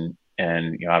Dennis, and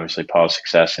obviously Paul's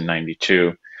success in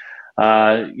 '92.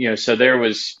 So there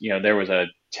was a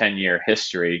 10-year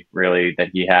history really that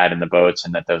he had in the boats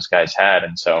and that those guys had.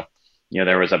 And so,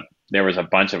 there was a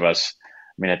bunch of us.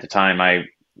 I mean, at the time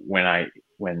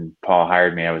when Paul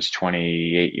hired me, I was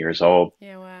 28 years old.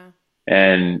 Yeah, wow.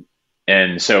 And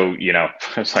so,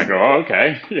 it's like, oh,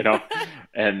 okay,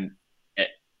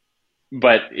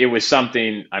 but it was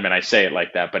something, I mean, I say it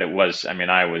like that, but I was,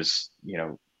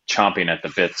 chomping at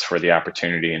the bits for the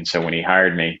opportunity. And so when he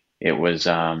hired me, it was,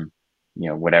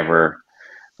 whatever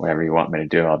whatever you want me to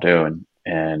do, I'll do.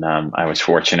 And I was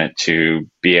fortunate to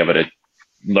be able to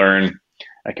learn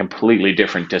a completely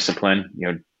different discipline.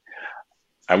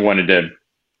 I wanted to,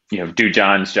 do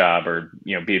John's job, or,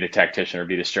 be the tactician, or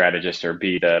be the strategist, or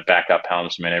be the backup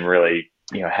helmsman, and really,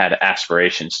 had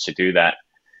aspirations to do that.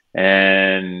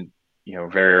 And,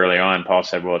 very early on, Paul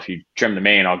said, well, if you trim the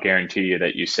main, I'll guarantee you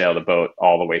that you sail the boat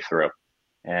all the way through.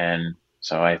 And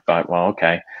so I thought, well,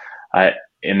 okay.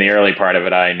 In the early part of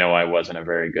it, I know I wasn't a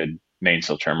very good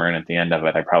mainsail trimmer. And at the end of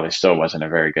it, I probably still wasn't a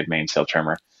very good mainsail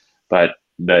trimmer. But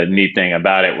the neat thing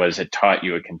about it was it taught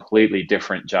you a completely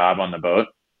different job on the boat.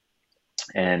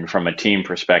 And from a team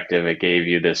perspective, it gave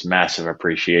you this massive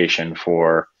appreciation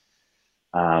for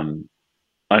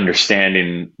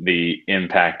understanding the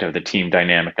impact of the team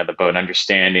dynamic of the boat,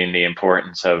 understanding the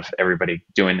importance of everybody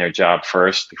doing their job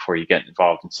first before you get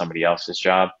involved in somebody else's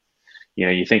job.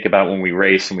 You think about when we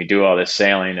race and we do all this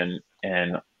sailing,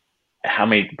 and how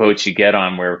many boats you get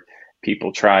on where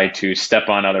people try to step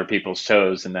on other people's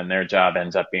toes, and then their job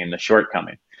ends up being the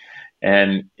shortcoming.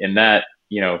 And in that,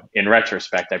 in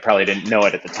retrospect, I probably didn't know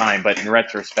it at the time, but in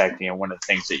retrospect, one of the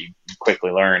things that you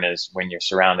quickly learn is when you're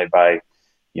surrounded by,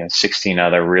 16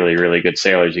 other really, really good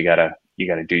sailors, you gotta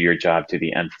do your job to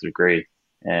the nth degree.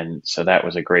 And so that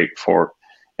was a great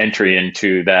entry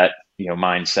into that,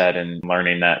 mindset and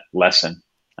learning that lesson.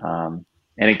 And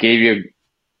it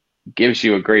gives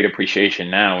you a great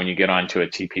appreciation now when you get onto a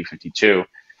TP52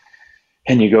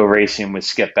 and you go racing with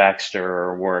Skip Baxter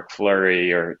or Warwick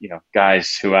Fleury, or,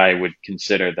 guys who I would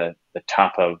consider the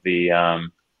top of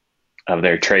of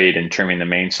their trade in trimming the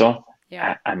mainsail.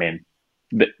 Yeah. I mean,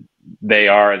 they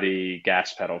are the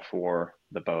gas pedal for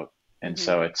the boat. And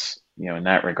so it's, in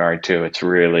that regard too, it's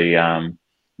really,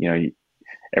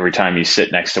 every time you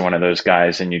sit next to one of those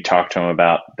guys and you talk to them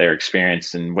about their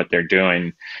experience and what they're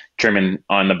doing trimming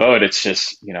on the boat, it's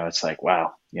just, it's like,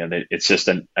 wow, it's just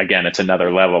again, it's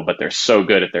another level, but they're so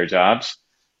good at their jobs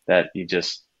that you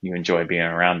enjoy being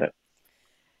around it.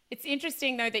 It's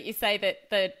interesting though that you say that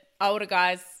the older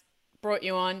guys brought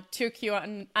you on, took you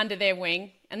on under their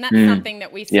wing, and that's something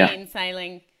that we see in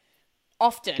sailing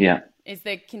often. Yeah. Is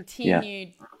the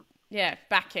continued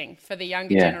backing for the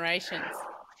younger generations.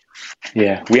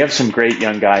 Yeah, we have some great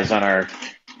young guys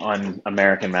on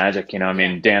American Magic.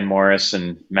 Dan Morris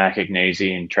and Mac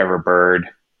Ignazi and Trevor Bird.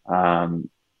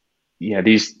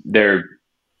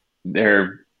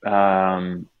 They're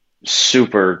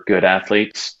super good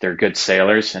athletes. They're good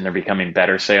sailors, and they're becoming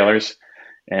better sailors.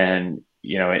 And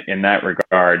in that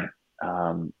regard,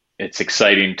 it's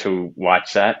exciting to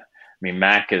watch that. I mean,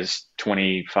 Mac is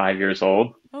 25 years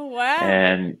old. Oh, wow.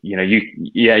 And,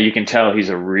 you can tell he's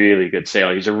a really good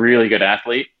sailor. He's a really good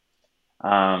athlete.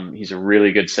 He's a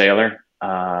really good sailor.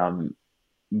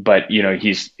 But,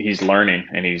 he's learning,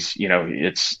 and he's,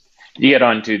 you get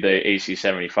onto the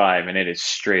AC75 and it is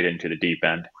straight into the deep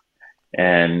end.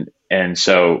 And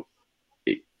so,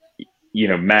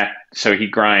 Mac, so he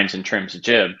grinds and trims the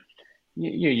jib.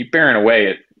 You're bearing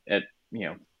away at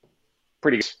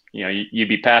pretty, you'd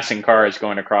be passing cars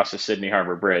going across the Sydney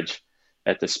Harbor Bridge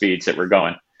at the speeds that we're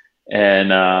going. And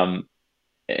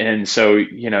so,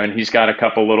 and he's got a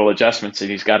couple little adjustments that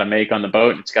he's got to make on the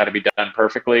boat. It's got to be done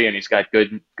perfectly. And he's got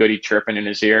goody chirping in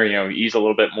his ear, ease a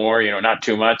little bit more, not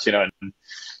too much, and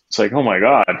it's like, oh my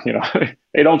God,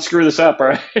 hey, don't screw this up. All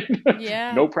right.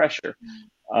 Yeah. No pressure.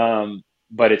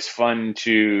 But it's fun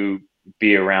to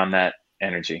be around that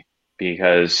energy,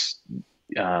 because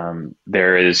the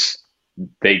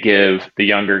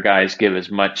younger guys give as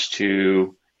much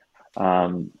to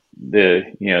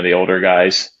the older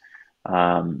guys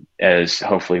as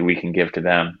hopefully we can give to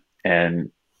them.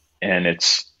 And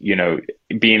it's,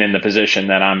 being in the position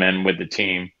that I'm in with the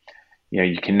team,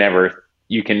 you can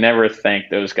never thank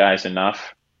those guys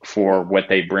enough for what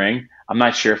they bring. I'm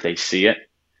not sure if they see it,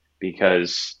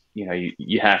 because,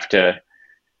 you have to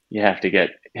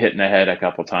get hit in the head a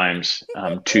couple times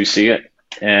to see it.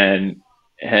 And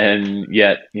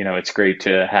yet, it's great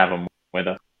to have them with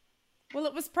us. Well,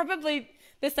 it was probably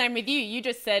the same with you. You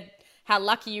just said how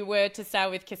lucky you were to sail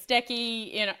with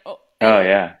Kostecki. Oh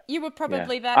yeah. You were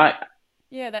probably that's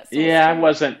I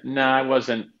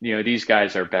wasn't. These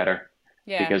guys are better.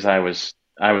 Yeah. Because I was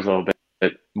a little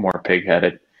bit more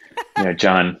pig-headed.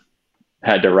 John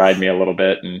had to ride me a little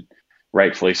bit, and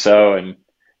rightfully so. And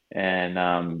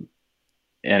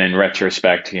in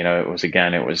retrospect,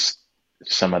 it was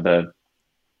some of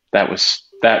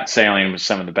that sailing was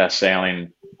some of the best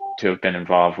sailing to have been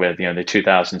involved with. The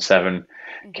 2007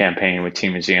 campaign with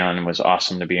Team New Zealand was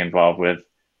awesome to be involved with.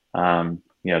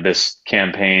 This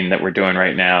campaign that we're doing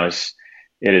right now is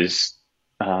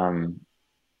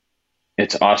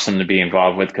it's awesome to be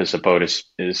involved with because the boat is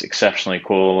exceptionally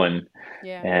cool,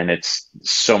 Yeah. and it's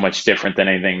so much different than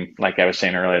anything, like I was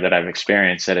saying earlier, that I've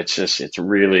experienced, that it's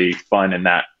really fun in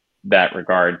that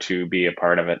regard to be a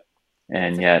part of it.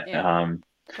 And yet,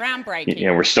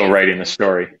 groundbreaking. we're still writing the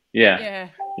story. Yeah. Yeah.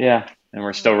 Yeah. And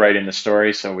we're still writing the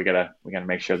story. So we gotta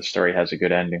make sure the story has a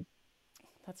good ending.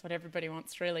 That's what everybody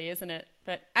wants, really, isn't it?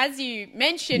 But as you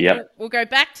mentioned, Yep. we'll go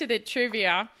back to the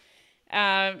trivia.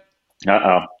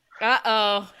 Uh-oh.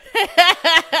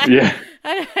 Yeah.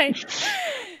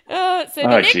 So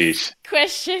the next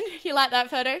question, you like that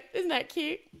photo? Isn't that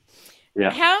cute?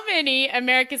 Yeah. How many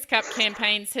America's Cup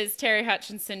campaigns has Terry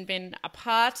Hutchinson been a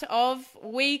part of?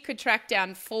 We could track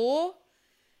down 4.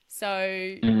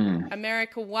 So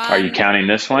America 1. Are you counting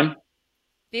this one?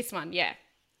 This one, yeah.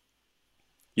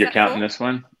 You're counting 4? This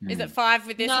one? Is it 5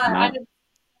 with this No, one? I didn't.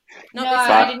 Not No, this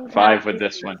I one. didn't. 5 with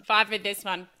this one. 5 with this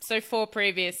one. So 4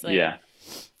 previously. Yeah.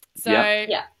 So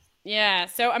yeah.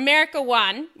 So America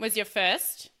 1 was your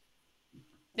first.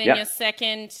 Then your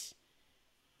second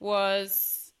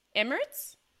was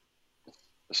Emirates.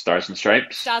 Stars and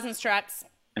Stripes. Stars and Stripes.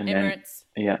 And Emirates.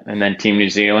 Then, and then Team New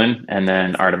Zealand, and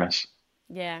then Artemis.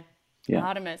 Yeah. Yeah.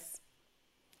 Artemis.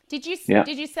 Did you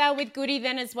sail with Goody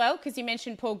then as well? Because you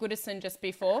mentioned Paul Goodison just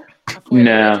before.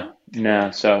 No.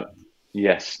 So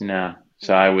no.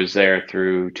 So I was there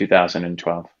through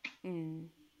 2012.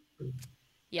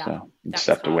 Yeah. So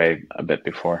stepped away a bit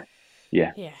before.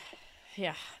 Yeah.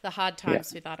 Yeah. The hard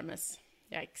times with Artemis.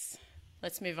 Yikes.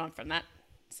 Let's move on from that.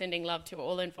 Sending love to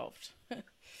all involved.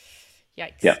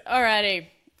 Yikes. Yeah. Alrighty.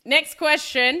 Next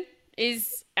question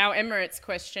is our Emirates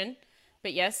question.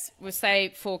 But yes, we'll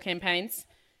say 4 campaigns.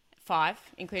 5,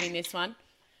 including this one.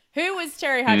 Who was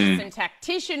Terry Hutchinson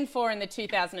tactician for in the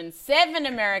 2007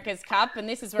 America's Cup? And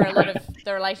this is where a lot of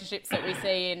the relationships that we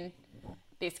see in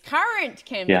this current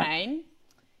campaign.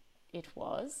 It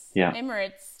was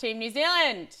Emirates Team New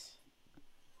Zealand.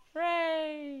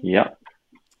 Hooray! Yep.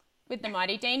 With the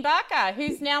mighty Dean Barker,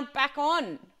 who's now back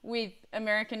on with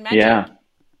American Magic. Yeah.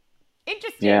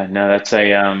 Interesting. Yeah. No, that's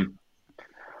a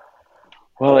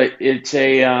well, it's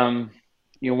a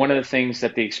one of the things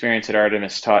that the experience at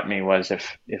Artemis taught me was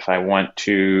if I want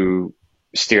to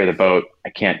steer the boat,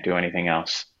 I can't do anything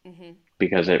else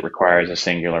because it requires a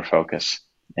singular focus.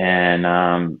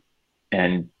 And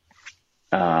Dean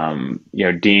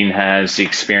has the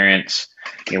experience.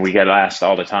 We get asked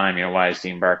all the time, why is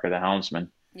Dean Barker the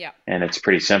helmsman? Yeah. And it's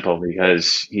pretty simple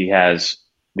because he has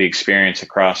the experience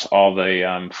across all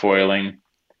the foiling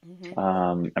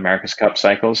America's Cup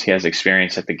cycles. He has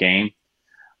experience at the game.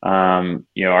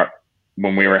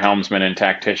 When we were helmsman and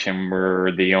tactician,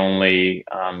 we're the only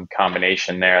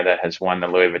combination there that has won the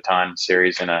Louis Vuitton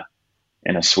series in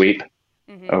a sweep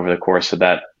over the course of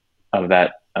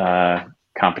that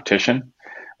competition,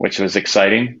 which was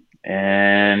exciting.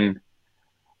 And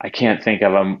I can't think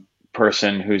of a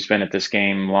person who's been at this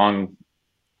game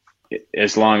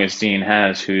as long as Dean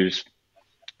has, who's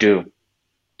due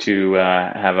to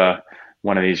have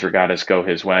one of these regattas go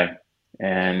his way.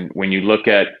 And when you look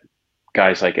at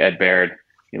guys like Ed Baird,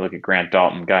 you look at Grant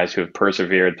Dalton, guys who have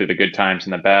persevered through the good times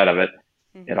and the bad of it,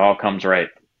 it all comes right.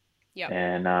 Yep.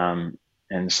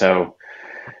 And so,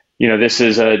 this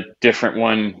is a different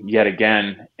one yet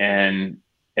again. And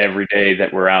every day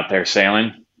that we're out there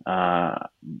sailing,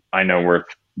 I know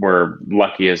we're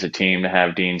lucky as a team to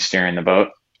have Dean steering the boat.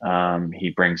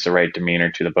 He brings the right demeanor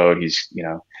to the boat. He's,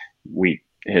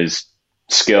 his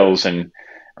skills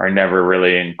are never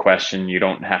really in question. You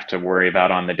don't have to worry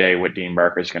about on the day what Dean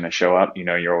Barker is going to show up.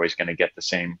 You're always going to get the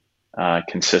same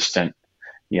consistent,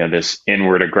 this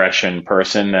inward aggression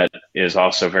person that is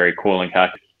also very cool and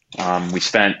cocky. We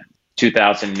spent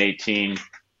 2018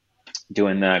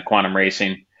 doing the quantum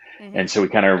racing. And so we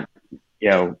kind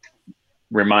of,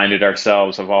 reminded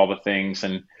ourselves of all the things,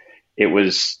 and it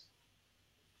was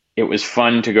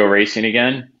fun to go racing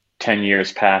again. 10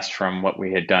 years passed from what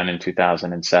we had done in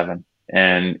 2007.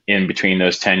 And in between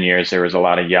those 10 years, there was a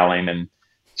lot of yelling and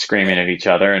screaming at each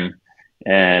other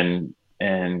and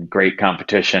great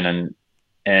competition.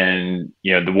 And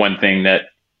the one thing that,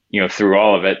 through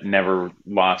all of it, never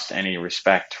lost any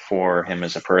respect for him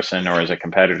as a person or as a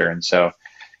competitor. And so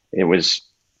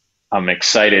I'm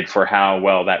excited for how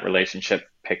well that relationship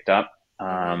picked up.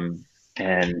 And,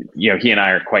 he and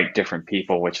I are quite different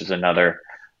people, which is another,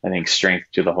 I think, strength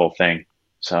to the whole thing.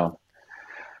 So,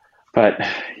 but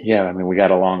yeah, we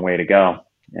got a long way to go.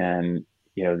 And,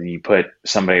 you put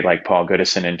somebody like Paul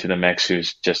Goodison into the mix,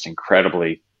 who's just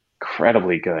incredibly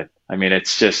good.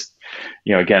 It's just,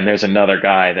 again, there's another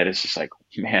guy that is just like,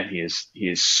 man, he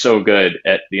is so good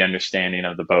at the understanding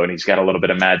of the boat. He's got a little bit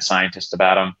of mad scientist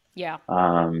about him. Yeah.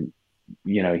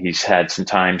 he's had some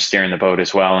time steering the boat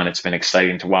as well, and it's been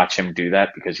exciting to watch him do that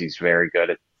because he's very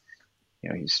good at,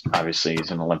 he's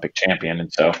an Olympic champion,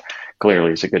 and so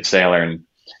clearly he's a good sailor.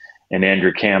 And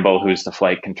Andrew Campbell, who's the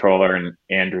flight controller, and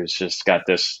Andrew's just got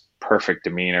this perfect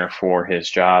demeanor for his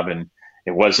job. And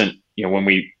it wasn't, when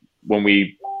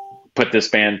we put this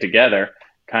band together,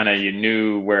 kind of you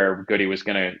knew where Goody was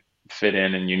going to fit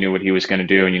in, and you knew what he was going to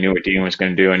do, and you knew what Dean was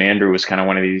going to do. And Andrew was kind of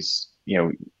one of these,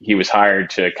 he was hired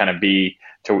to kind of he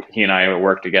and I would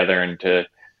work together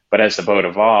but as the boat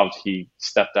evolved, he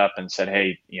stepped up and said,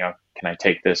 hey, can I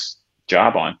take this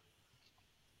job on?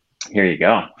 Here you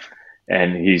go.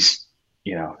 And he's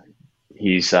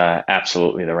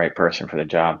absolutely the right person for the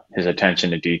job. His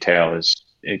attention to detail is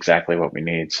exactly what we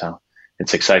need. So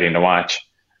it's exciting to watch.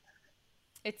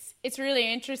 It's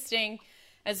really interesting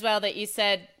as well that you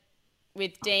said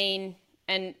with Dean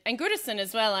and Goodison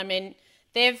as well. I mean,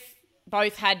 they've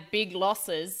both had big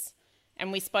losses,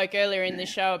 and we spoke earlier in the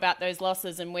show about those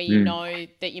losses and where you know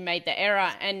that you made the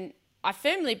error. And I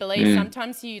firmly believe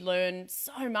sometimes you learn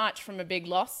so much from a big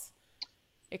loss.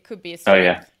 It could be a strength. Oh,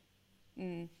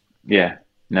 yeah. Yeah.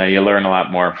 No, you learn a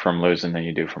lot more from losing than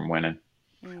you do from winning.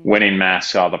 Winning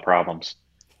masks all the problems.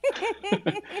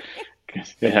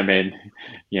 I mean,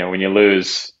 when you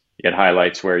lose, it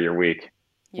highlights where you're weak.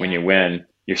 Yeah. When you win,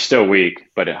 you're still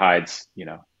weak, but it hides, you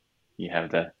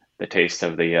have the taste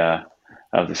of the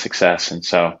success. And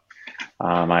so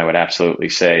I would absolutely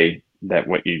say that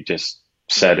what you just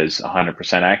said is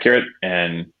 100% accurate.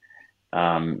 And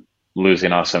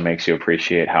losing also makes you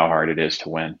appreciate how hard it is to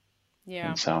win. Yeah.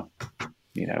 And so,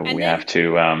 we have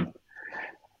to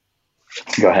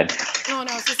go ahead. Oh,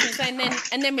 no, I was just going to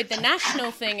say, and then with the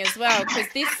national thing as well, because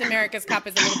this America's Cup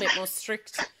is a little bit more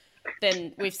strict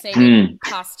than we've seen in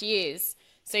past years.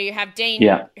 So you have Dean,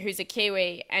 who's a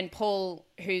Kiwi, and Paul,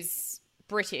 who's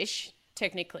British,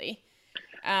 technically.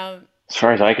 As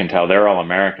far as I can tell, they're all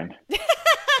American.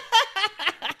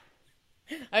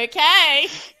 Okay.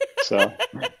 So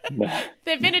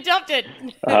they've been adopted.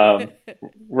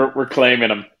 We're claiming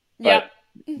them. But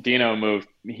Dino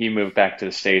moved back to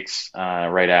the States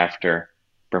right after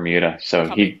Bermuda.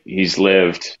 So he's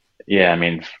lived,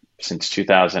 since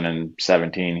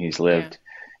 2017 he's lived,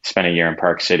 spent a year in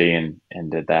Park City and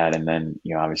did that, and then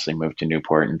obviously moved to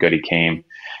Newport. And Goody came,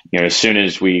 as soon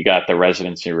as we got the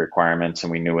residency requirements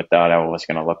and we knew what that was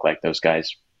going to look like, those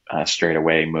guys straight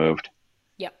away moved.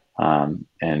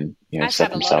 And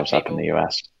set themselves up in the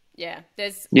US. Yeah,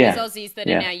 there's Aussies that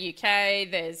are now UK.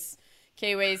 There's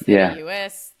Kiwis that are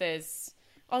US. There's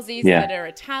Aussies that are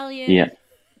Italian.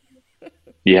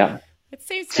 Yeah. It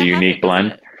seems it's a unique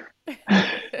blend.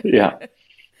 Yeah.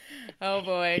 Oh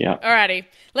boy. Yeah. Alrighty,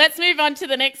 let's move on to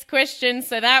the next question.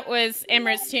 So that was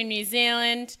Emirates Team New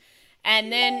Zealand,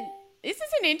 and then this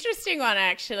is an interesting one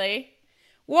actually.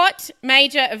 What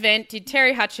major event did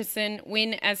Terry Hutchinson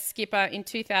win as skipper in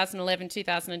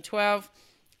 2011-2012?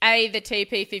 A, the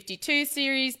TP52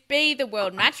 series, B, the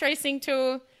World Match Racing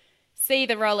Tour, C,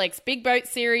 the Rolex Big Boat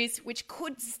Series, which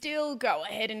could still go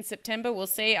ahead in September. We'll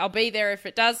see. I'll be there if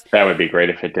it does. That would be great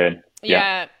if it did.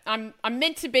 Yeah, I'm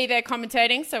meant to be there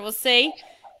commentating, so we'll see.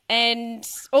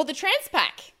 Or the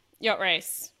Transpac yacht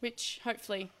race, which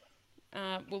hopefully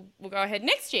will go ahead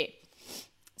next year.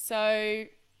 So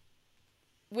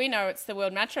we know it's the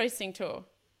World Match Racing Tour.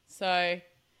 So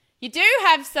you do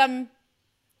have some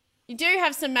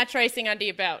match racing under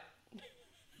your belt.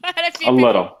 I had a few people.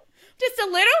 Little. Just a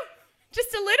little?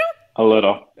 Just a little? A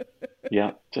little.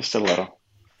 Yeah, just a little.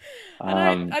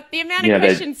 The amount of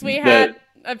questions we had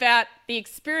about the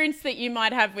experience that you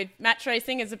might have with match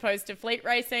racing as opposed to fleet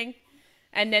racing,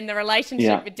 and then the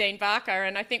relationship with Dean Barker,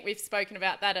 and I think we've spoken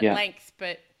about that at length,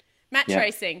 but match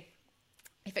racing,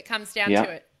 if it comes down to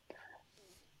it.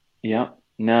 Yeah.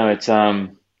 No, it's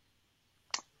I'm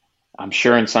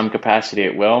sure in some capacity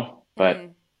it will, but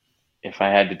if I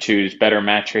had to choose better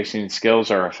match racing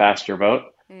skills or a faster boat,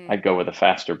 I'd go with a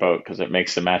faster boat because it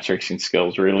makes the match racing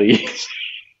skills really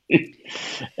easy.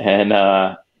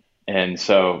 And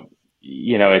so,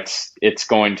 it's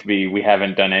going to be, we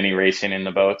haven't done any racing in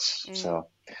the boats, so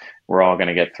we're all going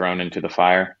to get thrown into the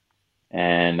fire.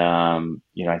 And,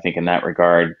 I think in that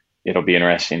regard, it'll be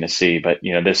interesting to see, but,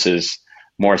 this is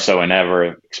more so than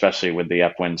ever, especially with the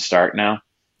upwind start now.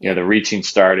 The reaching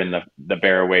start and the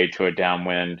bear away to a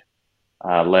downwind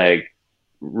leg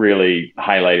really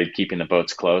highlighted keeping the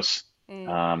boats close.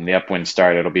 The upwind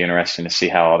start, it'll be interesting to see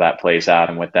how all that plays out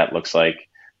and what that looks like,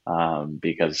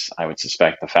 because I would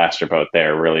suspect the faster boat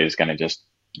there really is going to just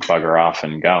bugger off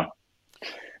and go.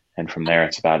 And from there,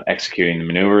 it's about executing the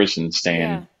maneuvers and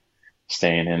staying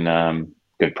in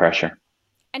good pressure.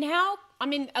 And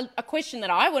a question that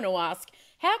I want to ask,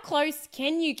 How close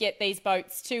can you get these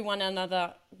boats to one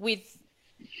another with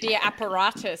the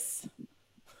apparatus?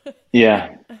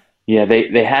 Yeah.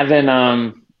 They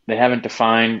haven't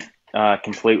defined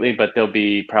completely, but there'll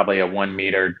be probably a 1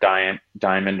 meter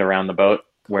diamond around the boat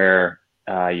where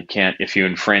you can't, if you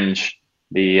infringe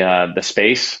the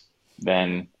space,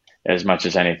 then as much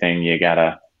as anything,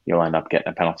 you'll end up getting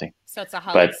a penalty. So it's a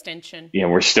hull But extension.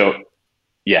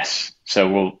 yes.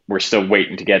 So we're still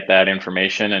waiting to get that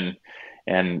information,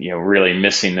 and really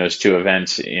missing those two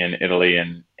events in Italy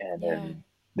and in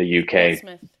the UK.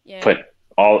 Portsmouth, yeah. Put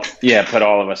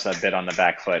all of us a bit on the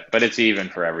back foot, but it's even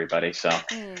for everybody. So,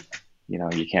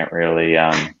 you can't really,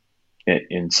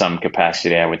 in some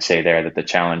capacity, I would say there that the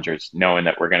challengers, knowing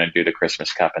that we're going to do the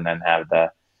Christmas Cup and then have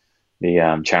the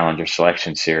Challenger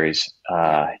Selection Series,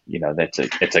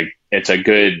 it's a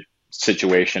good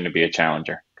situation to be a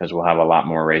challenger because we'll have a lot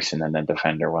more racing than the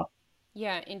Defender will.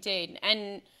 Yeah, indeed.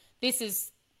 And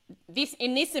this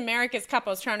America's Cup, I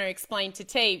was trying to explain to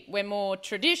T, we're more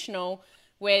traditional,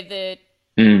 where the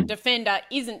Defender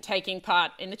isn't taking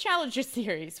part in the Challenger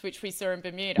Series, which we saw in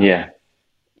Bermuda.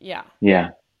 Yeah.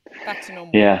 Back to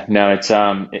normal. Yeah. No,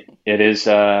 it is.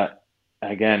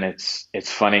 Again,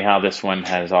 it's funny how this one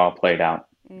has all played out,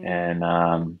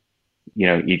 and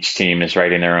each team is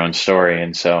writing their own story,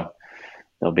 and so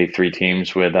there'll be 3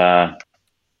 teams with a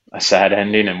sad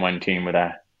ending and 1 team with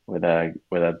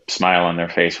a smile on their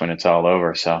face when it's all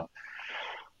over. So,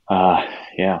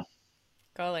 yeah.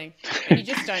 Golly, and you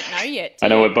just don't know yet. I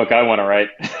know what book I want to write.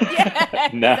 Yeah,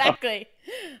 No. exactly.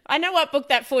 I know what book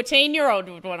that 14-year-old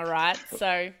would want to write,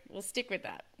 so we'll stick with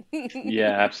that. Yeah,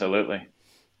 absolutely.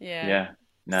 Yeah.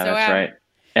 No, So, that's right.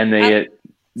 And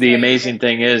the amazing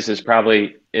thing is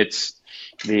probably it's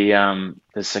the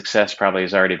success probably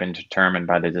has already been determined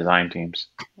by the design teams.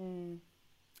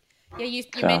 Yeah, you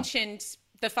mentioned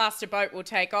the faster boat will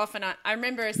take off, and I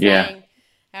remember us saying,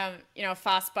 a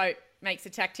fast boat makes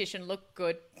a tactician look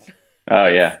good. Oh,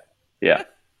 yeah. Yeah.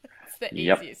 It's the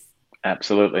easiest.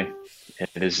 Absolutely.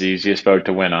 It is the easiest boat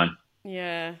to win on.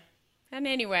 Yeah. And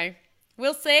anyway,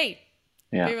 we'll see.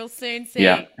 Yeah. We will soon see.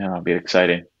 Yeah, it'll be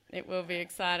exciting. It will be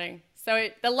exciting. So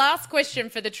the last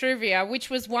question for the trivia, which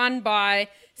was won by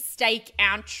Stake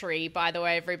Outry, by the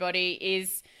way, everybody,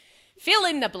 is fill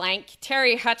in the blank.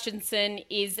 Terry Hutchinson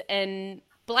is an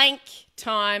blank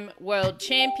time world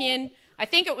champion. I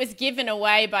think it was given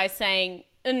away by saying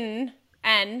an,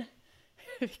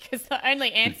 because the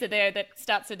only answer there that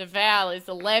starts with a vowel is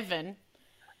 11.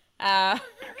 For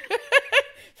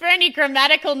any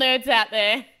grammatical nerds out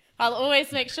there, I'll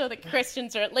always make sure that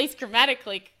questions are at least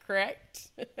grammatically correct.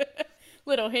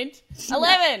 Little hint.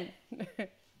 11.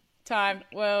 Time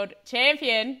world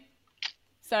champion.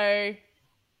 So,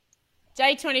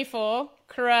 J24,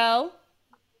 Corel,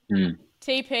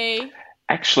 TP,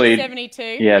 actually 72.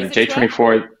 Yeah, the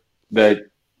J24, the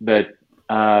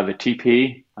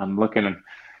TP. I'm looking.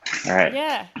 All right.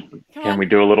 Yeah. Can we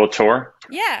do a little tour?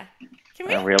 Yeah. Can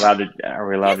we? Are we allowed to?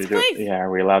 Yes, do? Please. Yeah.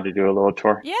 Are we allowed to do a little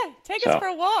tour? Yeah. Take us for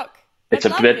a walk. It's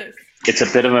I'd a love bit. this. It's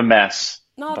a bit of a mess.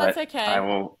 No, but that's okay. I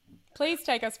will. Please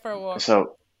take us for a walk.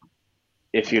 So,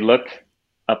 if you look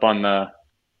up on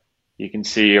you can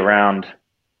see around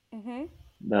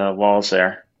the walls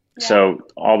there. Yeah. So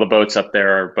all the boats up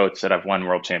there are boats that I've won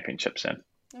world championships in.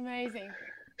 Amazing.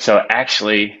 So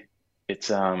actually,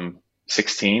 it's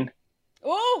 16.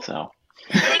 Oh, So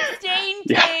 16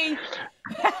 Yeah. T.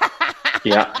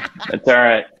 yeah, that's all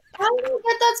right. How did you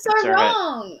get that so It's all right.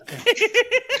 wrong?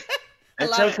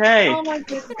 It's love it. okay. Oh my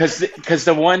goodness. Because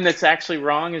the one that's actually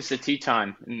wrong is the tea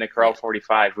time in the Corel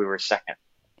 45. We were second.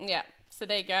 Yeah. So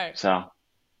there you go. So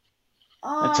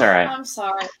Oh, That's all right. I'm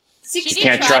sorry. She did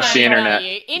can't try trust to the email internet.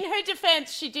 you. In her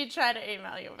defense, she did try to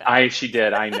email you about it. she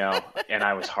did. I know, and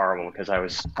I was horrible because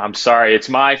I'm sorry. It's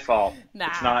my fault. Nah.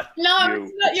 It's not No, you.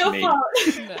 it's not your me. fault.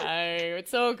 No,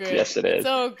 it's all good. Yes, it is. It's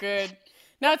all good.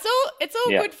 No, it's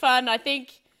all Yeah. good fun. I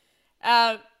think.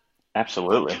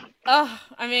 Absolutely. I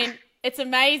mean, it's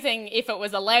amazing if it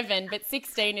was 11, but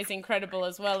 16 is incredible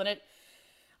as well. And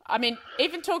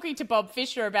even talking to Bob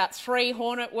Fisher about 3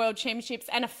 Hornet World Championships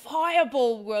and a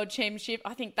Fireball World Championship,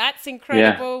 I think that's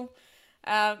incredible.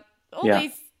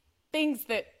 These things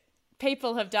that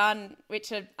people have done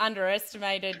which are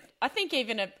underestimated. I think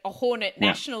even a Hornet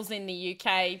Nationals in the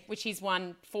UK, which he's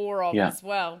won 4 of as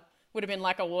well, would have been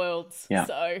like a Worlds. Yeah.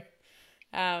 So,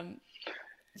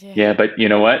 Yeah, but you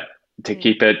know what? To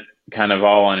keep it kind of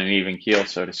all on an even keel,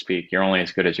 so to speak, you're only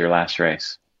as good as your last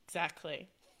race. Exactly.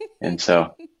 And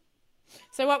so,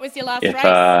 So what was your last If,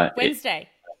 race? Wednesday.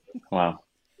 wow.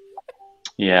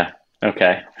 Yeah.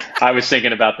 Okay. I was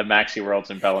thinking about the Maxi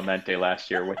Worlds in Bellamente last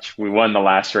year, which we won the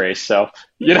last race. So,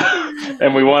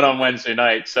 and we won on Wednesday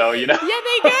night. So, Yeah, there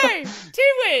you go. 2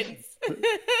 wins.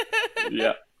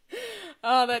 yeah.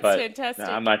 Oh, that's But fantastic.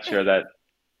 I'm not sure that,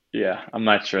 I'm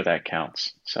not sure that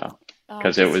counts. So,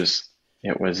 because it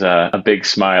was a big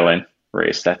smiling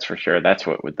race, that's for sure. That's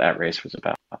what that race was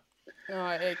about. Oh,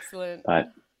 excellent.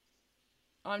 But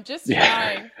I'm just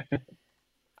trying.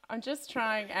 I'm just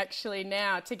trying actually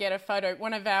now to get a photo.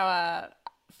 One of our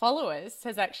followers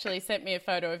has actually sent me a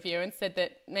photo of you and said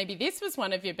that maybe this was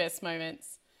one of your best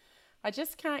moments. I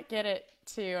just can't get it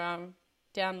to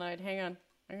download. Hang on.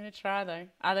 I'm going to try though.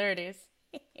 Ah, there it is.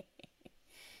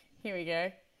 Here we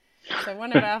go. So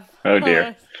one of our Oh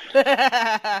dear.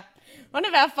 one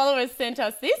of our followers sent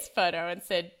us this photo and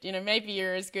said, maybe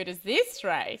you're as good as this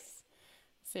race.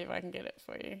 Let's see if I can get it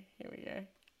for you. Here we go.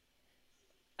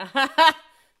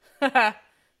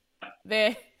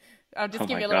 There, I'll just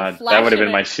give you a little flash. That would have been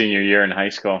of my it. senior year in high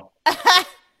school.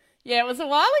 Yeah, it was a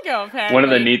while ago, apparently. One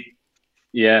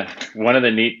of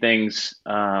the neat things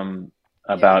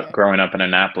about growing up in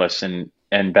Annapolis and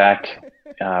back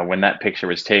when that picture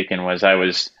was taken was I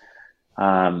was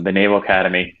the Naval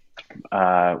Academy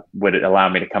would allow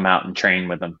me to come out and train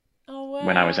with them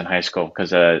when I was in high school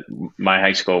because my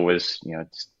high school was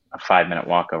it's a 5-minute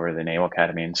walk over to the Naval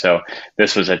Academy, and so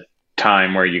this was a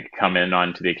time where you could come in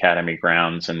onto the academy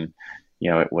grounds and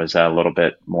it was a little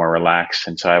bit more relaxed,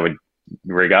 and so I would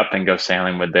rig up and go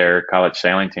sailing with their college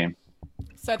sailing team.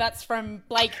 So that's from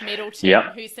Blake Middleton,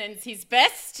 who sends his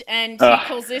best, and he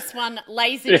calls this one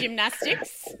laser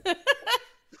gymnastics.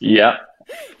 Yep.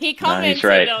 He commented he's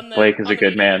right. on the Blake is a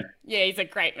good man. Yeah, he's a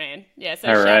great man. Yeah, so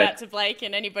shout out to Blake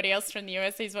and anybody else from the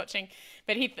US who's watching.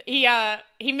 But he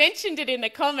mentioned it in the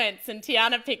comments, and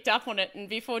Tiana picked up on it. And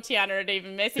before Tiana had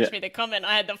even messaged me the comment,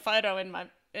 I had the photo in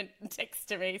text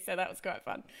to me, so that was quite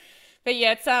fun. But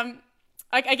yeah, it's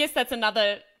I guess that's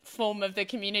another form of the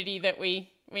community that we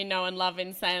know and love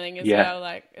in sailing as well.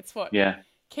 Like it's what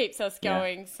keeps us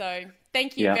going. So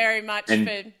thank you very much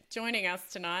for joining us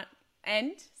tonight.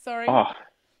 And sorry. Oh,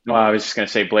 well, I was just going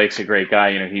to say Blake's a great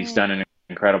guy. He's done an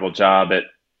incredible job at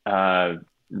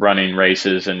running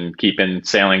races and keeping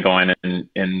sailing going in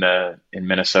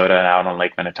Minnesota out on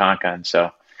Lake Minnetonka. And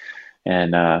so,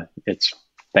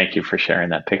 thank you for sharing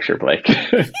that picture, Blake.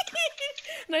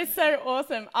 No, so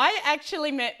awesome. I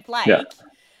actually met Blake.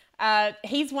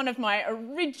 He's one of my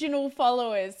original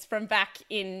followers from back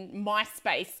in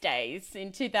MySpace days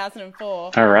in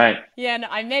 2004. All right. Yeah, and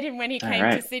I met him when he came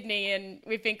to Sydney, and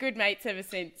we've been good mates ever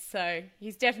since. So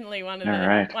he's definitely one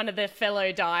of the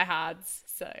fellow diehards.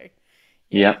 So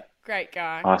great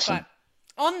guy. Awesome.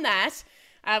 But on that,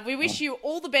 we wish you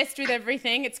all the best with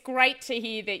everything. It's great to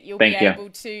hear that you'll be able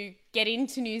to get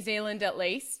into New Zealand at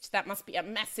least. That must be a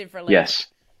massive relief. Yes.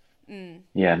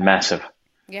 Yeah, massive.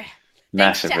 Yeah.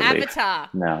 Massive Thanks to relief. Avatar.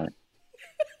 No.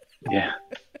 Yeah.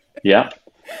 Yeah.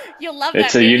 You'll love that.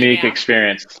 It's a unique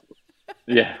experience.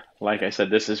 Yeah. Like I said,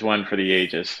 this is one for the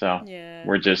ages. So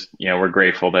we're just, we're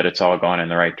grateful that it's all going in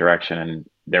the right direction. And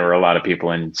there were a lot of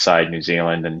people inside New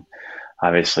Zealand, and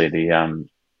obviously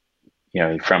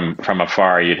from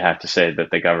afar, you'd have to say that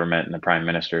the government and the Prime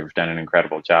Minister have done an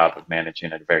incredible job of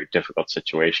managing a very difficult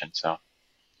situation. So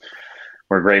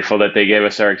we're grateful that they gave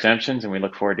us our exemptions, and we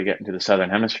look forward to getting to the Southern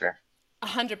Hemisphere.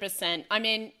 100%. I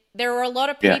mean, there were a lot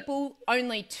of people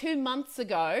only 2 months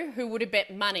ago who would have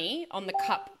bet money on the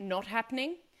Cup not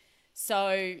happening.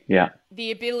 So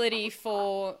the ability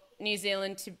for New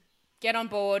Zealand to get on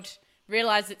board,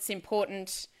 realise it's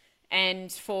important,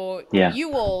 and for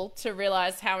you all to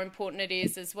realise how important it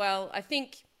is as well. I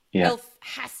think health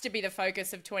has to be the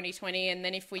focus of 2020, and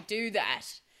then if we do that,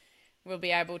 we'll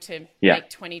be able to make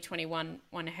 2021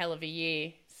 one hell of a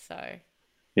year. So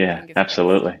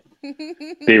absolutely.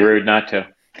 Be rude not to.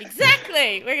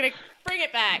 Exactly. We're going to bring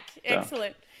it back.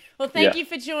 Excellent. Well, thank you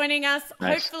for joining us.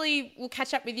 Nice. Hopefully we'll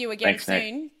catch up with you again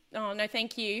soon. Nick. Oh, no,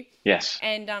 thank you. Yes.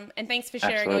 And thanks for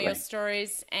sharing all your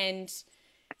stories, and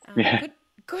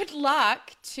good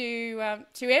luck to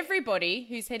everybody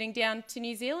who's heading down to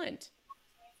New Zealand.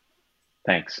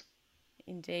 Thanks.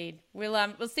 Indeed.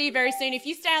 We'll see you very soon. If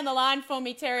you stay on the line for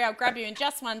me, Terry, I'll grab you in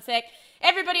just one sec.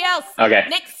 Everybody else,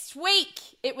 next week,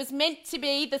 it was meant to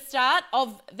be the start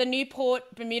of the Newport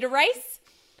Bermuda race.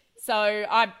 So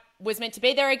I was meant to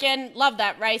be there again. Love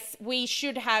that race. We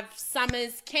should have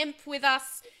Summers Kemp with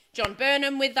us, John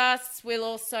Burnham with us. We'll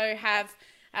also have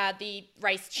the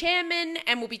race chairman,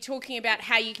 and we'll be talking about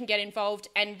how you can get involved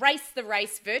and race the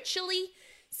race virtually.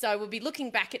 So we'll be looking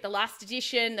back at the last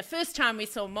edition, the first time we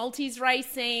saw multis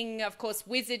racing. Of course,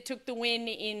 Wizard took the win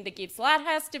in the Gibbs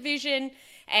Lighthouse division,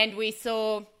 and we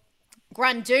saw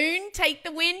Grundoon take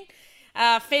the win.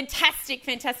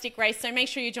 Fantastic race. So make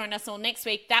sure you join us all next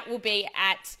week. That will be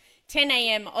at 10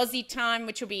 a.m. Aussie time,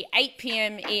 which will be 8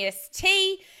 p.m.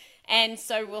 EST. And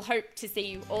so we'll hope to see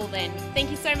you all then.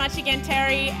 Thank you so much again,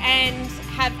 Terry, and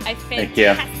have a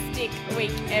fantastic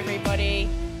week, everybody.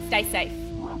 Stay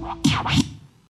safe.